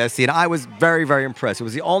years ago with SC, and I was very, very impressed. It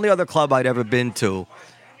was the only other club I'd ever been to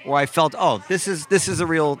where I felt, oh, this is the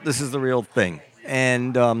real thing.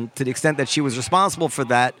 And to the extent that she was responsible for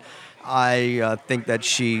that, I think that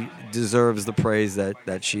she deserves the praise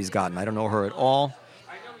that she's gotten. I don't know her at all.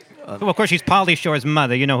 Well, of course, she's Pauly Shore's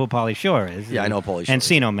mother. You know who Pauly Shore is. Yeah, I know Pauly Shore.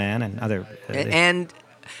 Encino Man and other. And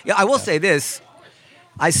yeah, I will say this.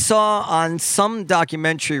 I saw on some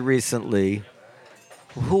documentary recently,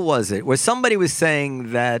 who was it, where somebody was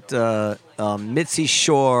saying that Mitzi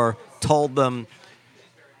Shore told them,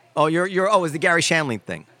 oh, it was the Gary Shandling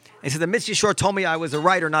thing. And he said that Mitzi Shore told me I was a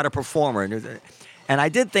writer, not a performer. And I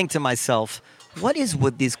did think to myself, what is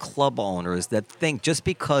with these club owners that think just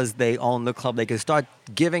because they own the club, they can start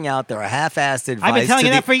giving out their half-assed advice? I've been telling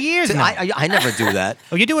you that for years now. I never do that.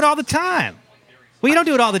 Oh, you do it all the time. Well, you don't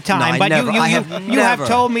do it all the time, No, I but never. I you have have never.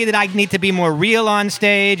 told me that I need to be more real on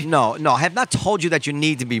stage. No, I have not told you that you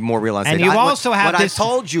need to be more real on stage. And you also have what this- I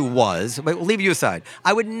told you was, but we'll leave you aside.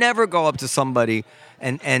 I would never go up to somebody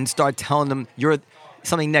and start telling them you're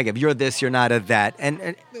something negative. You're this, you're not a that,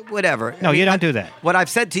 and whatever. No, you don't do that. What I've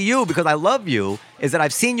said to you, because I love you, is that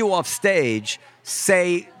I've seen you off stage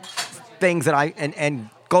say things that and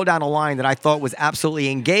go down a line that I thought was absolutely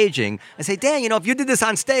engaging and say, Dan, if you did this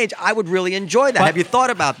on stage, I would really enjoy that. But- have you thought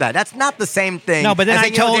about that? That's not the same thing. No, but then as I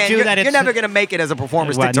saying, told Dan, you you're, that you're it's- never going to make it as a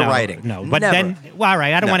performer. Stick to no, writing. No, but never. then, well, all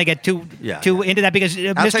right, I don't No. want to get too into that because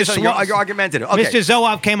I'll tell Mr. you something, you're argumentative. Okay. Mr.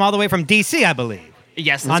 Zoave came all the way from D.C., I believe.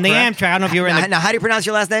 Yes, that's On the correct. Amtrak. I don't know if you were in the... Now, how do you pronounce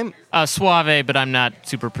your last name? Suave, but I'm not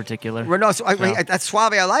super particular. No, that's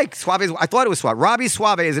Suave. I like Suave. I thought it was Suave. Robby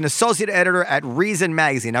Soave is an associate editor at Reason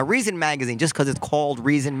Magazine. Now, Reason Magazine, just because it's called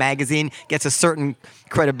Reason Magazine, gets a certain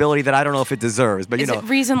credibility that I don't know if it deserves. But Is it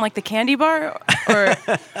Reason like the candy bar? Or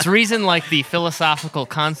It's reason like the philosophical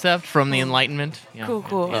concept from the Enlightenment. Yeah.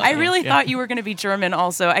 cool. Yeah, I really thought you were going to be German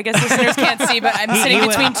also. I guess listeners can't see, but I'm sitting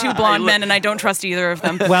between two blonde men, and I don't trust either of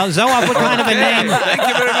them. Well, Zoav, what kind of a name? Thank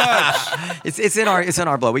you very much. It's in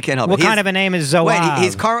our blood. We can't help it. What kind of a name is Zoav? Wait,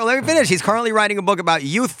 he's currently. Let me finish. He's currently writing a book about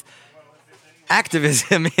youth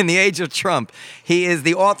activism in the age of Trump. He is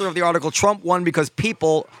the author of the article "Trump Won Because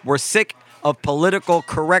People Were Sick of Political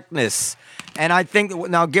Correctness." And I think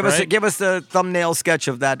now give us the thumbnail sketch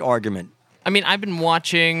of that argument. I mean, I've been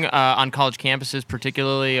watching on college campuses,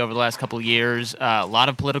 particularly over the last couple of years, a lot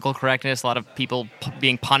of political correctness, a lot of people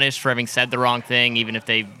being punished for having said the wrong thing, even if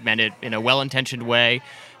they meant it in a well-intentioned way.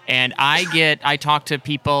 And I talk to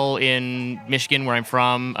people in Michigan, where I'm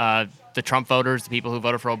from, the Trump voters, the people who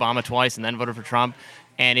voted for Obama twice and then voted for Trump.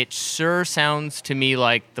 And it sure sounds to me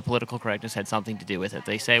like the political correctness had something to do with it.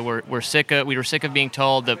 They say we were sick of being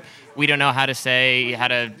told that we don't know how to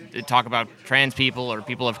talk about trans people or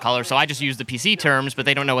people of color. So I just use the PC terms, but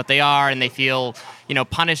they don't know what they are, and they feel,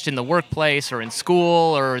 punished in the workplace or in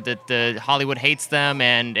school, or that the Hollywood hates them,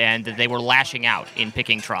 and that they were lashing out in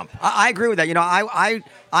picking Trump. I agree with that.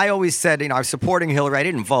 I always said, I was supporting Hillary. I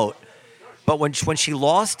didn't vote, but when she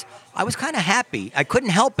lost, I was kind of happy. I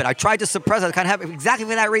couldn't help it. I tried to suppress it. I was kind of happy exactly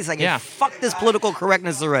for that reason. Fuck this political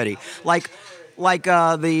correctness already. But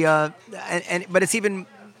it's even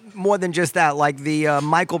more than just that. Like the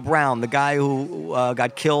Michael Brown, the guy who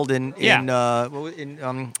got killed in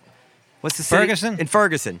what's the city? Ferguson? In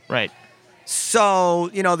Ferguson. Right. So,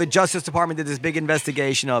 the Justice Department did this big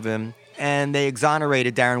investigation of him, and they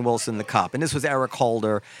exonerated Darren Wilson, the cop. And this was Eric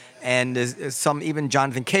Holder. And even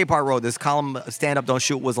Jonathan Capehart wrote this column, "Stand Up, Don't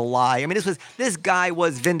Shoot" was a lie. I mean, this guy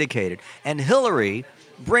was vindicated. And Hillary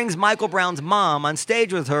brings Michael Brown's mom on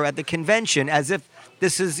stage with her at the convention as if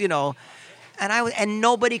this is, and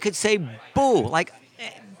nobody could say boo. Like,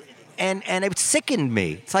 and it sickened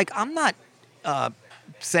me. It's like, I'm not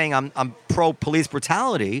saying I'm pro police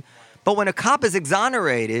brutality, but when a cop is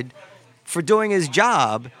exonerated for doing his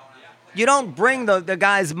job, you don't bring the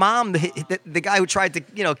guy's mom, the guy who tried to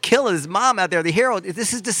kill his mom out there, the hero.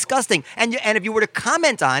 This is disgusting. And if you were to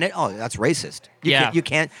comment on it, that's racist. You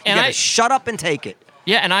can't. You got to shut up and take it.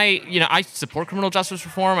 Yeah, and I support criminal justice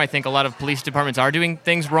reform. I think a lot of police departments are doing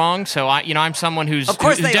things wrong. So I'm someone who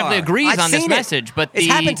definitely agrees on this message. But it's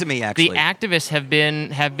happened to me, actually. The activists have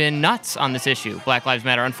been nuts on this issue. Black Lives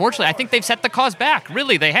Matter. Unfortunately, I think they've set the cause back.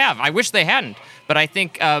 Really, they have. I wish they hadn't. But I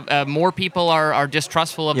think more people are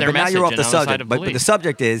distrustful of their message. Now you're off the subject. But the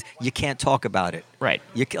subject is you can't talk about it. Right.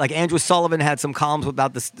 Like Andrew Sullivan had some columns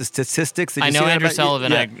about the statistics. I know Andrew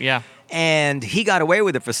Sullivan. Yeah. And he got away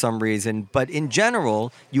with it for some reason. But in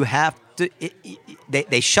general, you have to.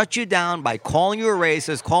 They shut you down by calling you a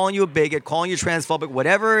racist, calling you a bigot, calling you transphobic,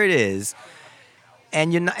 whatever it is.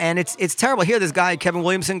 And it's terrible. Here, this guy Kevin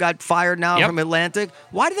Williamson got fired now from Atlantic.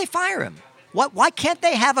 Why did they fire him? Why can't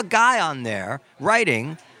they have a guy on there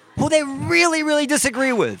writing who they really, really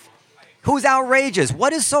disagree with, who's outrageous?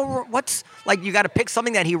 What's like? You got to pick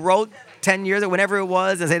something that he wrote 10 years ago, whenever it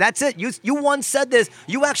was, and say that's it. You once said this.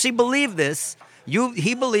 You actually believe this.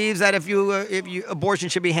 He believes that if abortion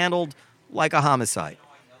should be handled like a homicide,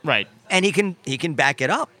 right? And he can back it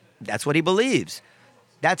up. That's what he believes.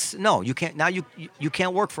 You can't now. You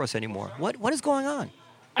can't work for us anymore. What is going on?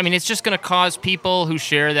 I mean, it's just going to cause people who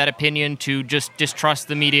share that opinion to just distrust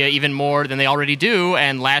the media even more than they already do,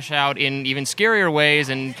 and lash out in even scarier ways,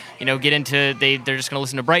 and get into they're just going to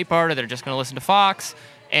listen to Breitbart, or they're just going to listen to Fox.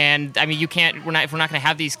 And I mean, if we're not going to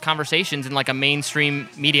have these conversations in like a mainstream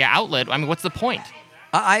media outlet, I mean, what's the point?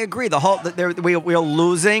 I agree. We are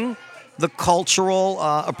losing the cultural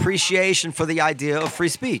appreciation for the idea of free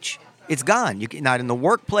speech. It's gone. Not in the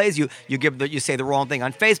workplace. You say the wrong thing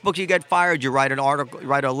on Facebook, you get fired. You write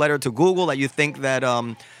a letter to Google that you think that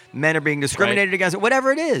men are being discriminated against,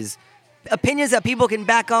 whatever it is. Opinions that people can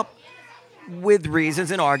back up with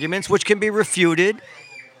reasons and arguments, which can be refuted.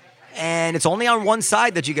 And it's only on one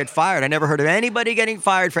side that you get fired. I never heard of anybody getting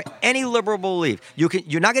fired for any liberal belief.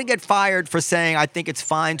 You're not going to get fired for saying, I think it's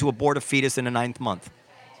fine to abort a fetus in the 9th month.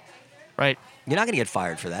 Right. You're not going to get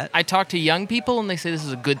fired for that. I talk to young people, and they say this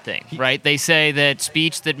is a good thing, right? They say that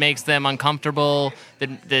speech that makes them uncomfortable,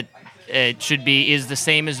 that is the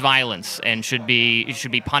same as violence, and should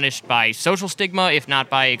be punished by social stigma, if not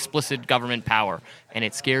by explicit government power. And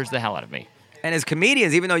it scares the hell out of me. And as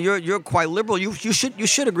comedians, even though you're quite liberal, you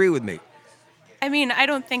should agree with me. I mean, I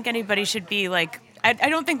don't think anybody should be like. I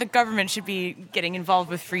don't think the government should be getting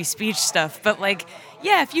involved with free speech stuff, but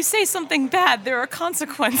if you say something bad, there are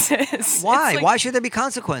consequences. Why? Why should there be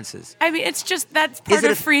consequences? I mean, it's just that's part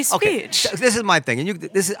of free speech. Okay, this is my thing,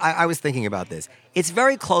 and I was thinking about this. It's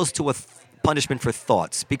very close to punishment for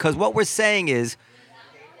thoughts. Because what we're saying is,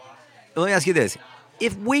 let me ask you this.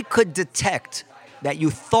 If we could detect that you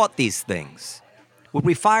thought these things, would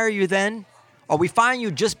we fire you then? Are we firing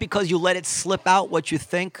you just because you let it slip out what you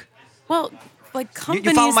think? Well, like companies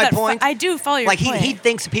you follow my point? I do follow your like point. he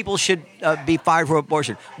thinks people should be fired for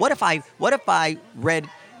abortion. What if I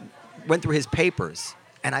went through his papers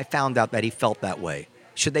and I found out that he felt that way?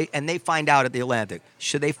 Should they? And they find out at the Atlantic.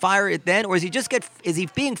 Should they fire it then, or is he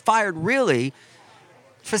being fired really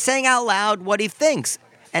for saying out loud what he thinks?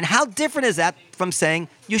 And how different is that from saying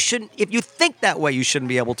you shouldn't? If you think that way, you shouldn't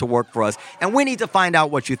be able to work for us, and we need to find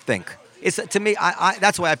out what you think. It's to me,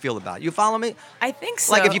 that's the way I feel about it. You follow me? I think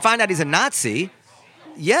so. Like if you find out he's a Nazi,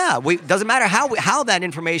 yeah, doesn't matter how that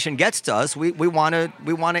information gets to us. We want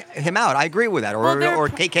him out. I agree with that, or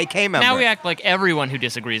KKK member. Now we act like everyone who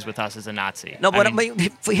disagrees with us is a Nazi. No, but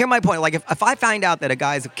hear my point. Like if I find out that a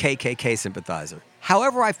guy's a KKK sympathizer,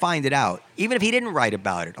 however I find it out, even if he didn't write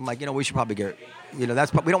about it, I'm like, we should probably get, we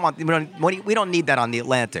don't need that on the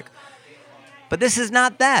Atlantic. But this is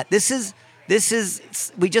not that. This is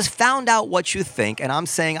we just found out what you think, and I'm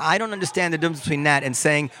saying I don't understand the difference between that and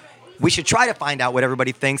saying we should try to find out what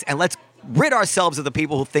everybody thinks, and let's rid ourselves of the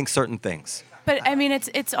people who think certain things. But I mean,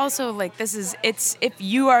 it's also like it's if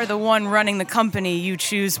you are the one running the company, you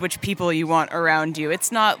choose which people you want around you.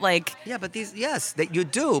 It's not like but that you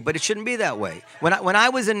do, but it shouldn't be that way. When I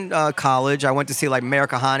was in college, I went to see like Mayor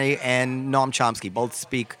Kahane and Noam Chomsky both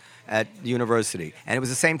speak at the university, and it was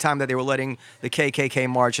the same time that they were letting the KKK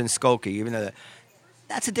march in Skokie, even though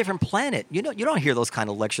that's a different planet. You don't hear those kind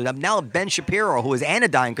of lectures. Now Ben Shapiro, who is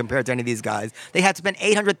anodyne compared to any of these guys, they had to spend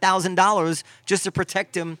 $800,000 just to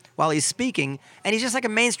protect him while he's speaking, and he's just like a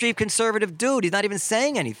mainstream conservative dude. He's not even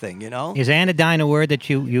saying anything, Is anodyne a word that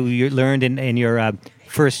you learned in your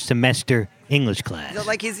first semester English class?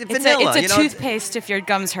 Like he's vanilla. It's a toothpaste if your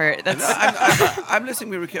gums hurt. That's I'm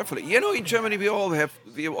listening very carefully. In Germany we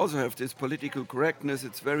also have this political correctness.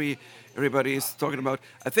 It's everybody is talking about.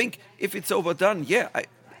 I think if it's overdone,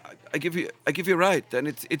 I give you right. Then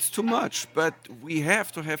it's too much. But we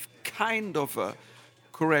have to have kind of a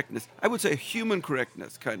correctness. I would say human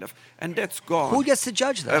correctness, kind of, and that's gone. Who gets to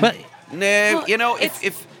judge that?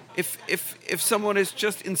 If someone is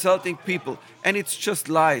just insulting people and it's just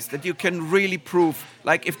lies that you can really prove,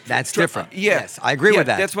 like if that's different. Yes, I agree with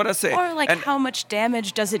that. That's what I say. Or like how much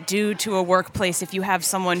damage does it do to a workplace if you have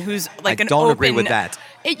someone who's like I don't agree with that.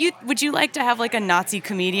 Would you like to have like a Nazi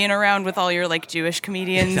comedian around with all your like Jewish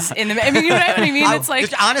comedians in the? I mean, you know what I mean? It's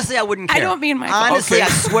like honestly, I wouldn't care. I don't mean Michael. Honestly, I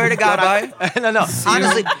swear to God, no.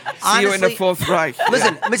 Honestly, see you in the Fourth Reich.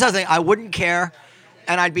 Listen, let me tell you something. I wouldn't care.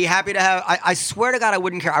 And I'd be happy to have. I swear to God, I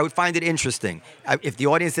wouldn't care. I would find it interesting. If the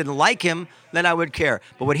audience didn't like him, then I would care.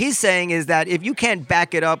 But what he's saying is that if you can't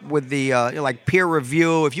back it up with the like peer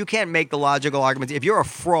review, if you can't make the logical arguments, if you're a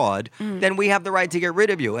fraud, then we have the right to get rid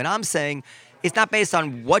of you. And I'm saying it's not based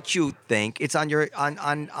on what you think; it's on your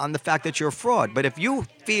on the fact that you're a fraud. But if you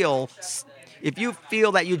feel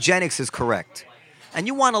that eugenics is correct, and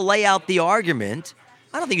you want to lay out the argument,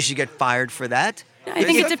 I don't think you should get fired for that. I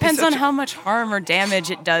think it depends on how much harm or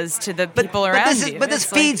damage it does to the people around you. But this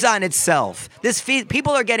feeds on itself.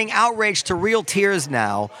 People are getting outraged to real tears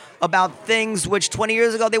now about things which 20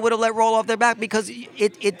 years ago they would have let roll off their back because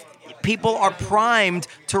people are primed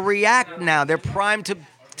to react now. They're primed to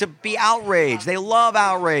be outraged. They love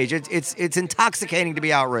outrage. It's intoxicating to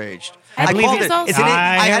be outraged. I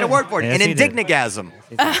had a word for it. Yes, an indignagasm.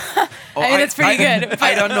 It's pretty good.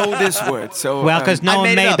 I don't know this word. So because no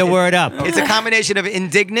one made the word up. It's a combination of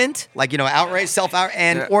indignant, like outrage, self-outrage,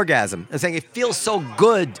 and orgasm. I'm saying it feels so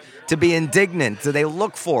good to be indignant, so they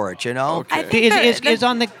look for it. Okay. Is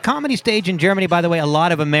on the comedy stage in Germany, by the way, a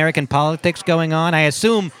lot of American politics going on? I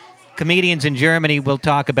assume comedians in Germany will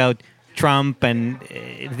talk about Trump and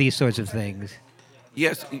these sorts of things.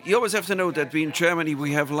 Yes, you always have to know that we in Germany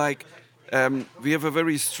we have we have a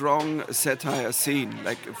very strong satire scene.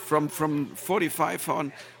 Like from 45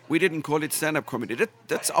 on, we didn't call it stand-up comedy.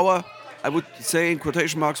 That's our, I would say in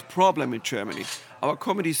quotation marks, problem in Germany. Our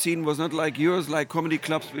comedy scene was not like yours, like comedy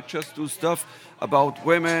clubs. We just do stuff about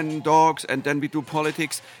women, dogs, and then we do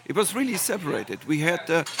politics. It was really separated. We had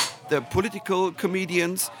the political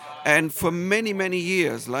comedians. And for many, many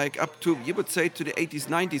years, like up to, you would say, to the 80s,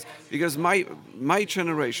 90s, because my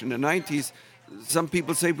generation, the 90s, some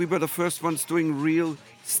people say we were the first ones doing real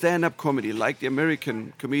stand-up comedy, like the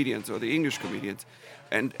American comedians or the English comedians.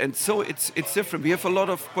 And so it's different. We have a lot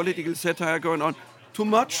of political satire going on. Too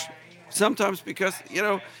much, sometimes, because,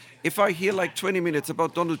 if I hear like 20 minutes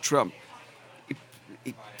about Donald Trump,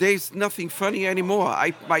 there's nothing funny anymore.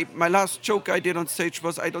 My last joke I did on stage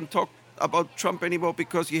was I don't talk about Trump anymore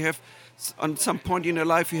because you have, on some point in your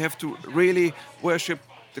life, you have to really worship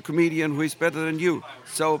the comedian who is better than you.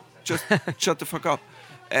 So just shut the fuck up.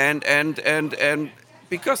 And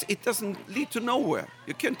because it doesn't lead to nowhere.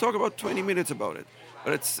 You can talk about 20 minutes about it.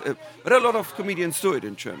 But a lot of comedians do it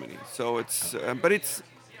in Germany. So it's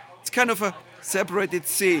kind of a separated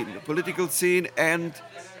scene, a political scene and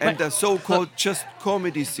the so-called just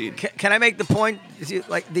comedy scene. Can I make the point?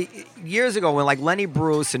 Like years ago, when like Lenny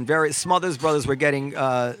Bruce and various Smothers Brothers were getting,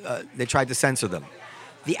 they tried to censor them.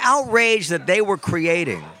 The outrage that they were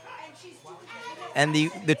creating, and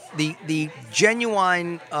the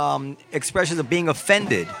genuine expressions of being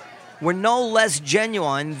offended, were no less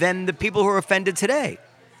genuine than the people who are offended today.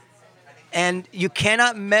 And you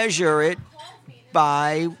cannot measure it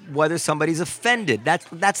by whether somebody's offended. That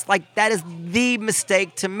is the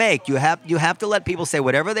mistake to make. You have to let people say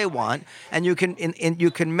whatever they want, and you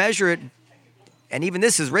can measure it. And even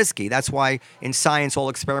this is risky. That's why in science all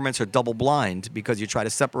experiments are double blind, because you try to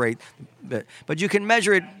separate. But you can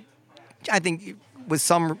measure it, I think, with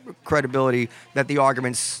some credibility, that the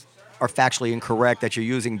arguments are factually incorrect, that you're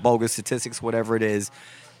using bogus statistics, whatever it is.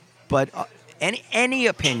 But any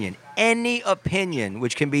opinion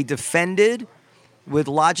which can be defended with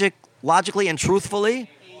logically and truthfully,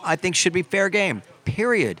 I think should be fair game.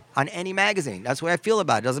 Period. On any magazine. That's the way I feel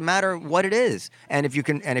about it. It doesn't matter what it is. And if you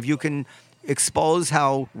can expose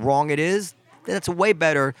how wrong it is, that's a way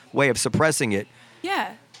better way of suppressing it.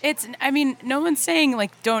 Yeah. No one's saying,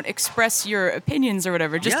 like, don't express your opinions or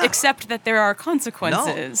whatever. Just accept that there are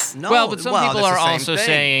consequences. No. Well, but some people are that's the same also thing.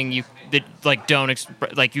 saying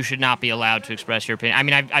you should not be allowed to express your opinion. I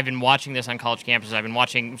mean, I've been watching this on college campuses. I've been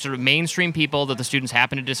watching sort of mainstream people that the students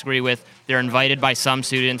happen to disagree with. They're invited by some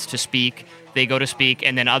students to speak. They go to speak,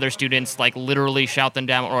 and then other students, like, literally shout them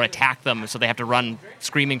down or attack them, so they have to run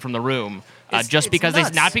screaming from the room. Just because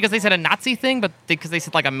not because they said a Nazi thing, but because they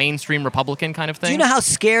said like a mainstream Republican kind of thing. Do you know how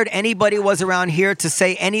scared anybody was around here to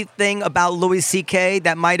say anything about Louis C.K.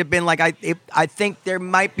 that might have been like, I think there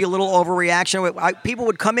might be a little overreaction. People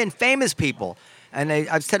would come in, famous people, and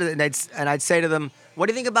I'd say to them, "What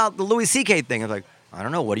do you think about the Louis C.K. thing?" I was like, "I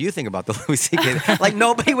don't know. What do you think about the Louis C.K. thing?" Like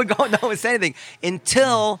nobody would go and say anything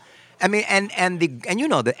until, I mean, and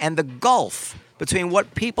the gulf between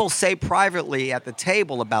what people say privately at the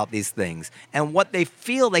table about these things and what they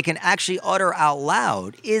feel they can actually utter out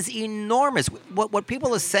loud is enormous. What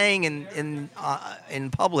people are saying in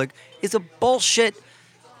public is a bullshit,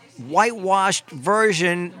 whitewashed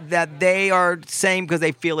version that they are saying because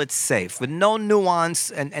they feel it's safe, with no nuance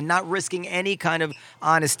and not risking any kind of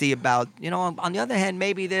honesty about, on the other hand,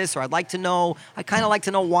 maybe this, or I kind of like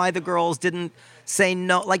to know why the girls didn't say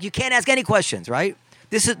no. Like, you can't ask any questions, right?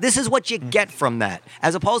 This is what you get from that,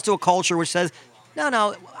 as opposed to a culture which says,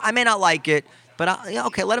 no, I may not like it, but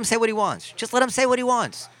okay, let him say what he wants. Just let him say what he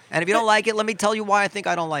wants. And if you don't like it, let me tell you why I think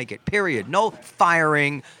I don't like it. Period. No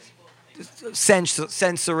firing,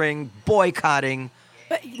 censoring, boycotting.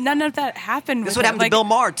 But none of that happened. This is what happened to Bill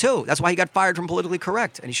Maher, too. That's why he got fired from Politically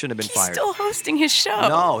Correct, and he shouldn't have been fired. He's still hosting his show.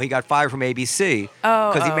 No, he got fired from ABC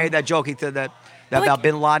because he made that joke. He said that about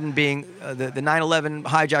Bin Laden being, the 9/11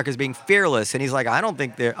 hijackers being fearless. And he's like,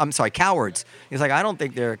 cowards. He's like, I don't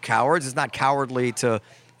think they're cowards. It's not cowardly to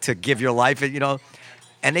give your life,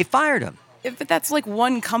 And they fired him. But that's like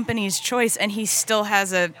one company's choice, and he still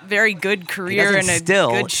has a very good career and a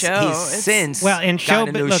good show. In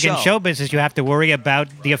show business, you have to worry about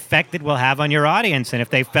the effect it will have on your audience. And if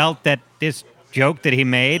they felt that this joke that he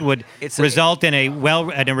made would result in a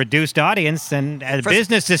reduced audience, and a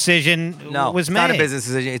business decision was made. No, it's not a business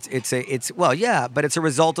decision. But it's a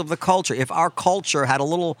result of the culture. If our culture had a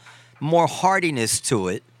little more hardiness to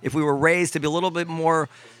it, if we were raised to be a little bit more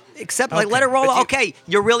let it roll. Okay,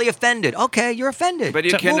 you're really offended. Okay, you're offended. But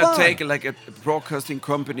you cannot take like a broadcasting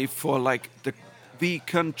company for like the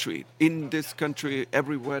country. In this country,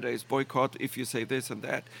 everywhere there is boycott if you say this and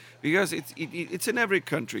that, because it's in every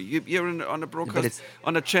country. You're on a broadcast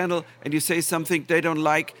on a channel and you say something they don't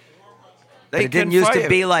like. But it didn't used to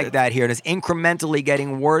be like that here, and it's incrementally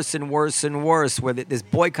getting worse and worse and worse. Where this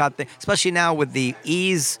boycott thing, especially now with the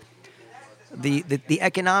ease. The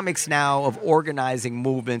economics now of organizing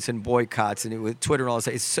movements and boycotts, and with Twitter and all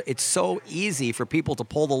this, it's so easy for people to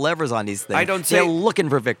pull the levers on these things. They're looking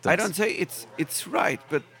for victims. I don't say it's right,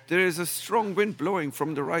 but there is a strong wind blowing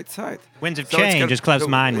from the right side. Winds of change, as Klaus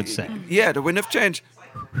Meine would say. Yeah, the wind of change.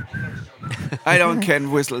 I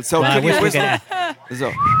can whistle. So can you whistle?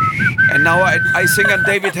 So. And now I sing a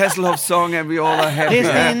David Hasselhoff song, and we all are happy.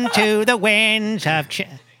 Listen to the winds of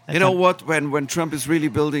change. You know what? When Trump is really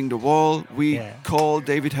building the wall, we call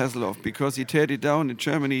David Hasselhoff because he teared it down in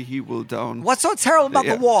Germany. He will down. What's so terrible about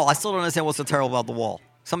the wall? I still don't understand what's so terrible about the wall.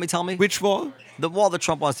 Somebody tell me. Which wall? The wall that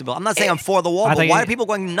Trump wants to build. I'm not saying I'm for the wall, but why are people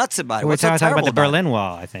going nuts about it? We're What's so talking terrible about the about it? Berlin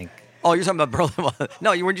Wall, I think. Oh, you're talking about Berlin Wall.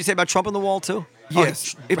 No, weren't you say about Trump on the wall too?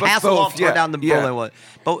 Yes. Oh, It was Hasselhoff both, tore yeah. down the Yeah. Berlin Wall.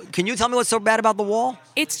 But can you tell me what's so bad about the wall?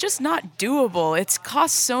 It's just not doable. It's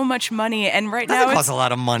cost so much money, and right Doesn't now cost a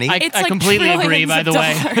lot of money. it's I like completely agree, trillions by of the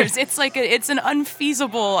way. dollars. It's like it's an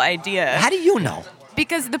unfeasible idea. How do you know?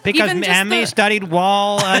 Because Because Emmy studied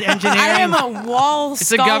wall engineering. I am a wall It's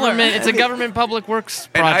scholar. It's a government public works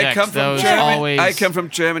And project. I come from Those Germany. always. I come from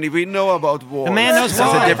Germany. We know about war. The man knows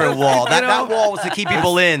That's wall. a different wall. That You know? wall was to keep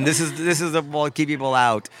people in. This is the wall to keep people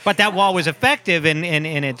out. But that wall was effective in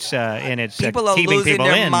its People are keeping losing people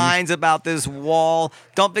their in. minds about this wall.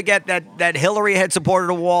 Don't forget that Hillary had supported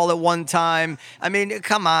a wall at one time. I mean,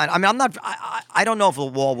 come on. I mean, I'm not. I don't know if the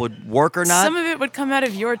wall would work or not. Some of it would come out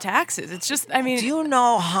of your taxes. It's just, I mean, Do you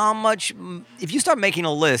know how much? If you start making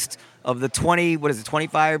a list of the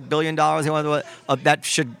 $25 billion of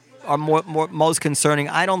that are most concerning.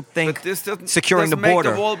 I don't think But this doesn't, securing doesn't the border.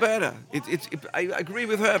 make the wall better. I agree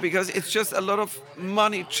with her because it's just a lot of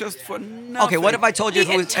money just for nothing. Okay, what if I told you?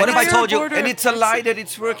 The What if I told you? entire And it's a lie that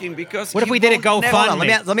it's working because. What if he we did it won't never- GoFundMe? Hold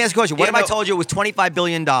on, let me ask you a question. What Yeah, if I no. told you it was $25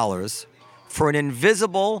 billion for an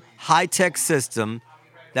invisible high-tech system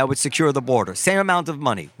that would secure the border? Same amount of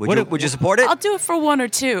money. Would you support it? I'll do it for one or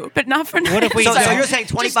two, but not for What if we So don't- you're saying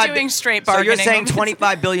 25? Just doing straight So you're bargaining. saying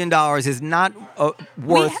 $25 billion is not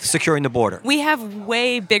worth securing the border? We have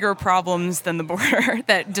way bigger problems than the border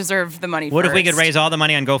that deserve the money. What if we could first. raise all the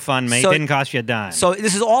money on GoFundMe? So- Didn't cost you a dime. So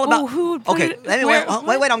this is all about. Oh, who would put okay, it- anyway,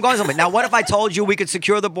 where- wait, I'm going somewhere. Now, what if I told you we could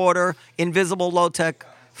secure the border, invisible, low tech,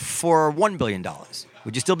 for $1 billion?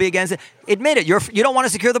 Would you still be against it? Admit it. You don't want to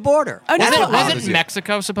secure the border. Oh, no. That's what bothers Wasn't you.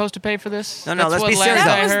 Mexico supposed to pay for this? No, That's let's what be last serious.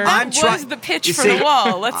 I though. heard. I'm That trying. was the pitch you for see, the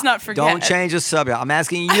wall. Let's not forget. Don't change the subject. I'm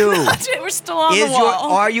asking you. We're still on the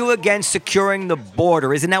wall. Are you against securing the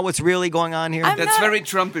border? Isn't that what's really going on here? I'm That's not- very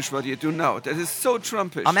Trumpish what you do now. That is so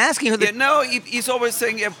Trumpish. I'm asking her the- Yeah, no, he's always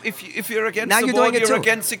saying if you're against Now the you're wall, doing it you're too.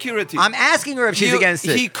 against security. I'm asking her if she's against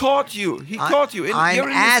it. He caught you. He caught you. I'm You're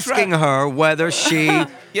in this trap. asking her whether she.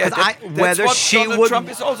 Yeah, 'cause that's whether what she Donald would. Trump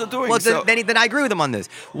is also doing, Well, so- then I agree with him on this.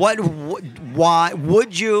 Why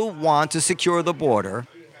would you want to secure the border,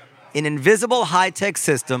 an invisible high-tech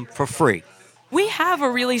system for free? We have a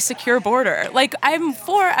really secure border. Like I'm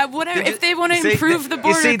for whatever. If they want to improve the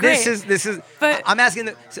border, You see, great. this is. But- I'm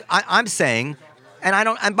asking. I'm saying. And I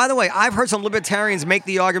don't. And by the way, I've heard some libertarians make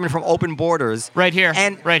the argument from open borders. Right here.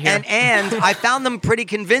 And Right here. And I found them pretty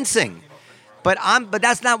convincing. But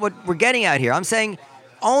that's not what we're getting at here. I'm saying,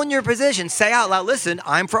 own your position. Say out loud. Listen,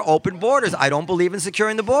 I'm for open borders. I don't believe in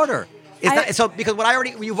securing the border. Because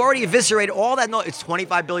you've already eviscerated all that. No, it's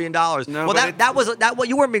 $25 billion. No, Well, but that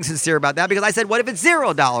you weren't being sincere about that because I said, what if it's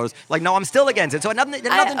 $0? Like, no, I'm still against it. So it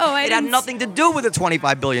had nothing to do with the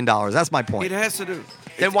 $25 billion. That's my point. It has to do.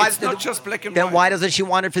 Then why? It's not just black and then white. why doesn't she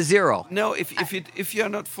want it for $0? No, if you're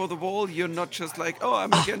not for the wall, you're not just like, oh,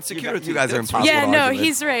 I'm against security. you guys are That's impossible. yeah, no, argument.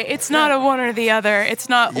 he's right. It's not a one or the other. It's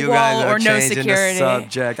not You guys wall are or no changing the security.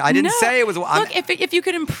 subject. I didn't say it was. Look, if you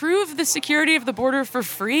could improve the security of the border for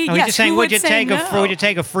free, No, he's yes, just saying, who would you say take no? would you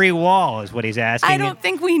take a free wall? Is what he's asking. I don't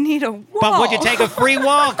think we need a wall. But would you take a free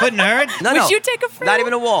wall? Couldn't hurt. No, Would you take a free Not wall?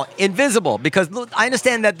 even a wall. Invisible. Because look, I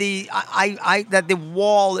understand that that the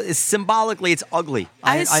wall is symbolically it's ugly.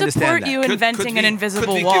 I understand support that. you inventing an invisible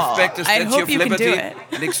could we wall. Give back the I Statue hope of you can Liberty do it.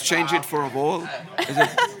 and exchange it for a wall?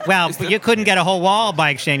 Well, but you couldn't get a whole wall by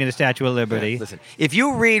exchanging the Statue of Liberty. Listen, if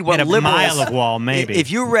you read what Get a liberals, mile of wall, maybe. If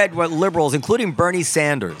you read what liberals, including Bernie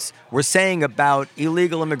Sanders, were saying about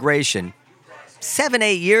illegal immigration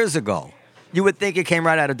 7-8 years ago, you would think it came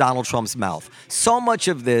right out of Donald Trump's mouth. So much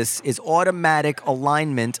of this is automatic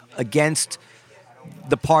alignment against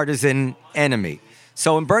the partisan enemy.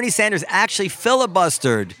 So when Bernie Sanders actually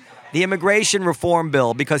filibustered the immigration reform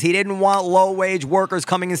bill because he didn't want low-wage workers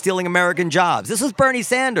coming and stealing American jobs. This was Bernie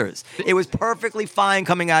Sanders. It was perfectly fine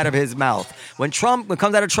coming out of his mouth. When it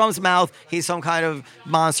comes out of Trump's mouth, he's some kind of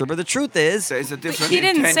monster. But the truth is, There's a different He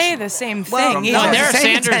didn't intention. say the same thing. Well, either. no, No, there are Same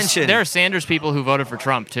Sanders. intention. There are Sanders people who voted for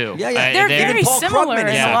Trump too. Yeah, yeah. They're Even very Paul similar Krugman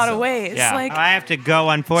in is a lot of awesome. ways. Yeah. Like I have to go,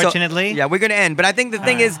 unfortunately. So, yeah, we're going to end. But I think the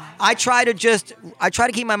thing is, I try to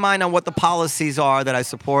keep my mind on what the policies are that I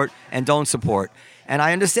support and don't support. And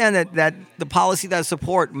I understand that the policy that I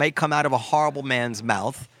support may come out of a horrible man's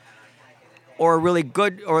mouth or a really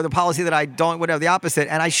good, or the policy that I don't, whatever, the opposite.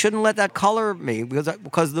 And I shouldn't let that color me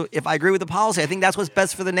because if I agree with the policy, I think that's what's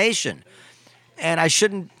best for the nation. And I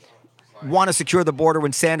shouldn't want to secure the border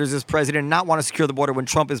when Sanders is president and not want to secure the border when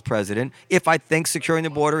Trump is president if I think securing the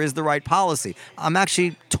border is the right policy. I'm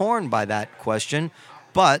actually torn by that question,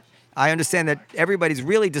 but I understand that everybody's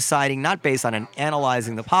really deciding not based on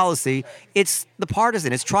analyzing the policy. It's the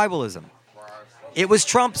partisan. It's tribalism. It was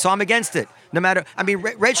Trump, so I'm against it. No matter,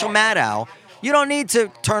 Rachel Maddow, you don't need to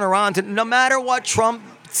turn around to, no matter what Trump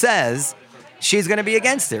says, she's going to be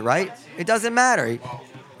against it, right? It doesn't matter.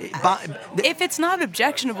 If it's not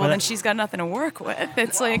objectionable, then she's got nothing to work with.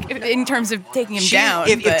 It's like, in terms of taking him down.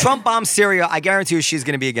 If Trump bombs Syria, I guarantee you she's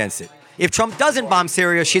going to be against it. If Trump doesn't bomb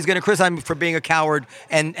Syria, she's going to criticize him for being a coward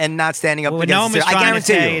and not standing up against Syria. I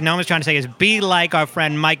guarantee you. Noam's trying to say is be like our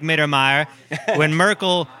friend Mike Mittermeier. When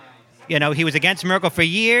Merkel, he was against Merkel for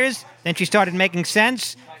years, then she started making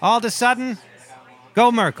sense. All of a sudden,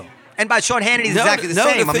 go Merkel. And by Sean Hannity, it's exactly the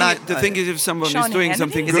same. The thing is, if someone Sean is doing Hannity?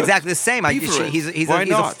 something It's good, exactly the same. He's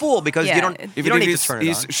a fool because you don't need to turn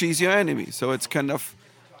it on. She's your enemy, so it's kind of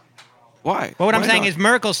why. Well, what I'm Why saying not? is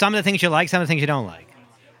Merkel. Some of the things you like, some of the things you don't like.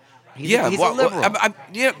 He's a liberal.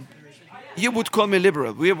 You would call me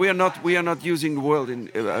liberal. We are not using the word in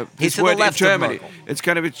He's this to the word in left of Germany.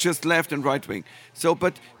 Merkel. It's just left and right wing. So,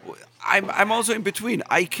 but I'm also in between.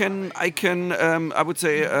 I can I would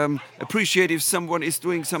say appreciate if someone is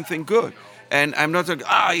doing something good, and I'm not like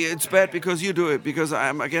it's bad because you do it because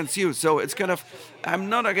I'm against you. So it's kind of I'm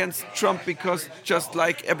not against Trump because just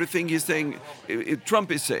like everything he's saying,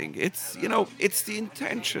 Trump is saying. It's it's the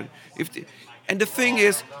intention. And the thing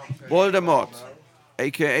is, Voldemort,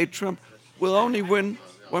 aka Trump, will only win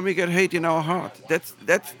when we get hate in our heart. That's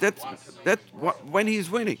when he's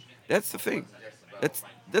winning. That's the thing.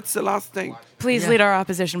 That's the last thing. Please lead our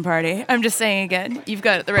opposition party. I'm just saying again, you've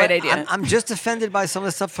got the right idea. I'm just offended by some of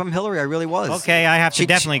the stuff from Hillary. I really was. Okay, I have to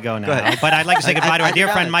definitely go now. But I'd like to say goodbye to our dear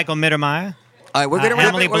friend Michael Mittermeier. All right, we're going to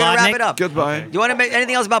wrap Blotnick. it up. Goodbye. You want to make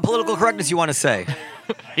anything else about political correctness you want to say?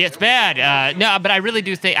 Yeah, it's bad. No, but I really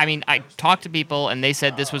do think, I talked to people and they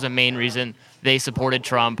said this was a main reason they supported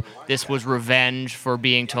Trump. This was revenge for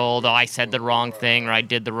being told, I said the wrong thing or I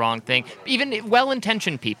did the wrong thing. Even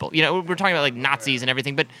well-intentioned people. We're talking about like Nazis and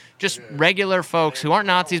everything, but just regular folks who aren't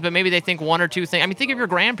Nazis, but maybe they think one or two things. Think of your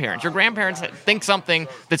grandparents. Your grandparents think something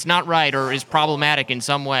that's not right or is problematic in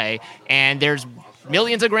some way, and there's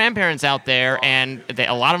millions of grandparents out there, and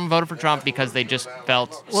a lot of them voted for Trump because they just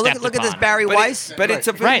felt look at this Barry Weiss. But it's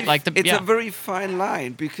a very, a very fine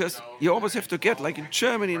line because you always have to get, like in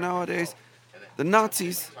Germany nowadays, the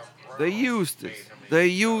Nazis, they use this. They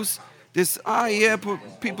use this,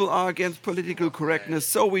 people are against political correctness,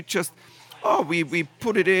 so we just, we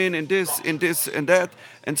put it in this, and that.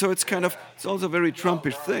 And so it's also a very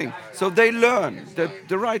Trumpish thing. So they learn,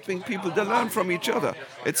 the right-wing people, they learn from each other.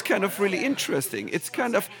 It's kind of really interesting. It's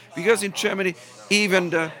because in Germany,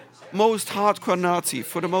 even for the most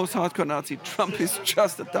hardcore Nazi, Trump is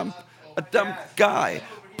just a dumb guy.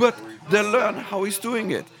 But they learn how he's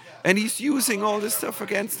doing it. And he's using all this stuff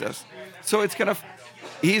against us. So it's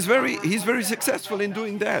he's very successful in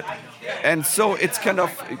doing that. And so it's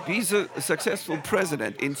he's a successful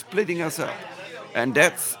president in splitting us up. And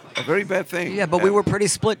that's a very bad thing. Yeah, but we were pretty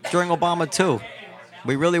split during Obama, too.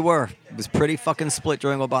 We really were. It was pretty fucking split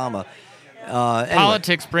during Obama. Anyway.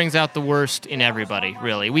 Politics brings out the worst in everybody,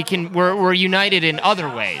 really. We're united in other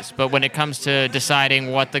ways, but when it comes to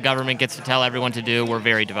deciding what the government gets to tell everyone to do, we're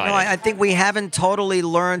very divided. No, I think we haven't totally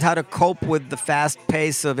learned how to cope with the fast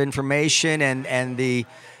pace of information and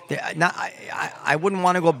I wouldn't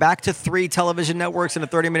want to go back to 3 television networks and a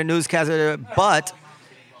 30-minute newscast, but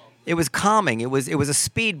it was calming. It was a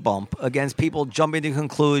speed bump against people jumping to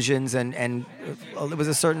conclusions, and it was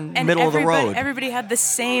a certain middle of the road. Everybody had the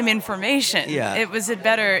same information. Yeah. It was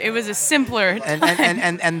a simpler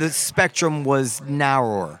time. And the spectrum was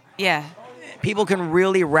narrower. Yeah. People can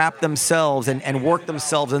really wrap themselves and work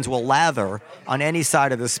themselves into a lather on any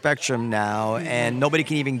side of the spectrum now, and nobody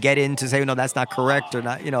can even get in to say, no, that's not correct or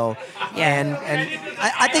not, Yeah. And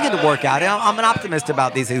I think it'll work out. I'm an optimist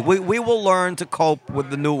about these things. We will learn to cope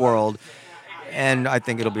with the new world, and I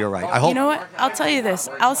think it'll be all right. I hope. You know what? I'll tell you this.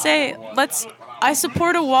 I'll say, I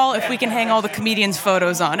support a wall if we can hang all the comedians'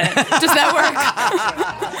 photos on it. Does that work?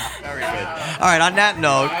 Very good. All right, on that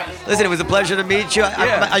note, listen, it was a pleasure to meet you.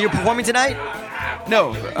 Yeah. Are you performing tonight?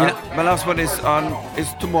 No, my last one is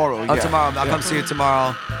tomorrow. Oh, tomorrow. I'll come see you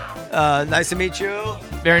tomorrow. Nice to meet you.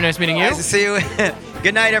 Very nice meeting you. Nice to see you.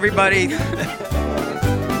 Good night, everybody.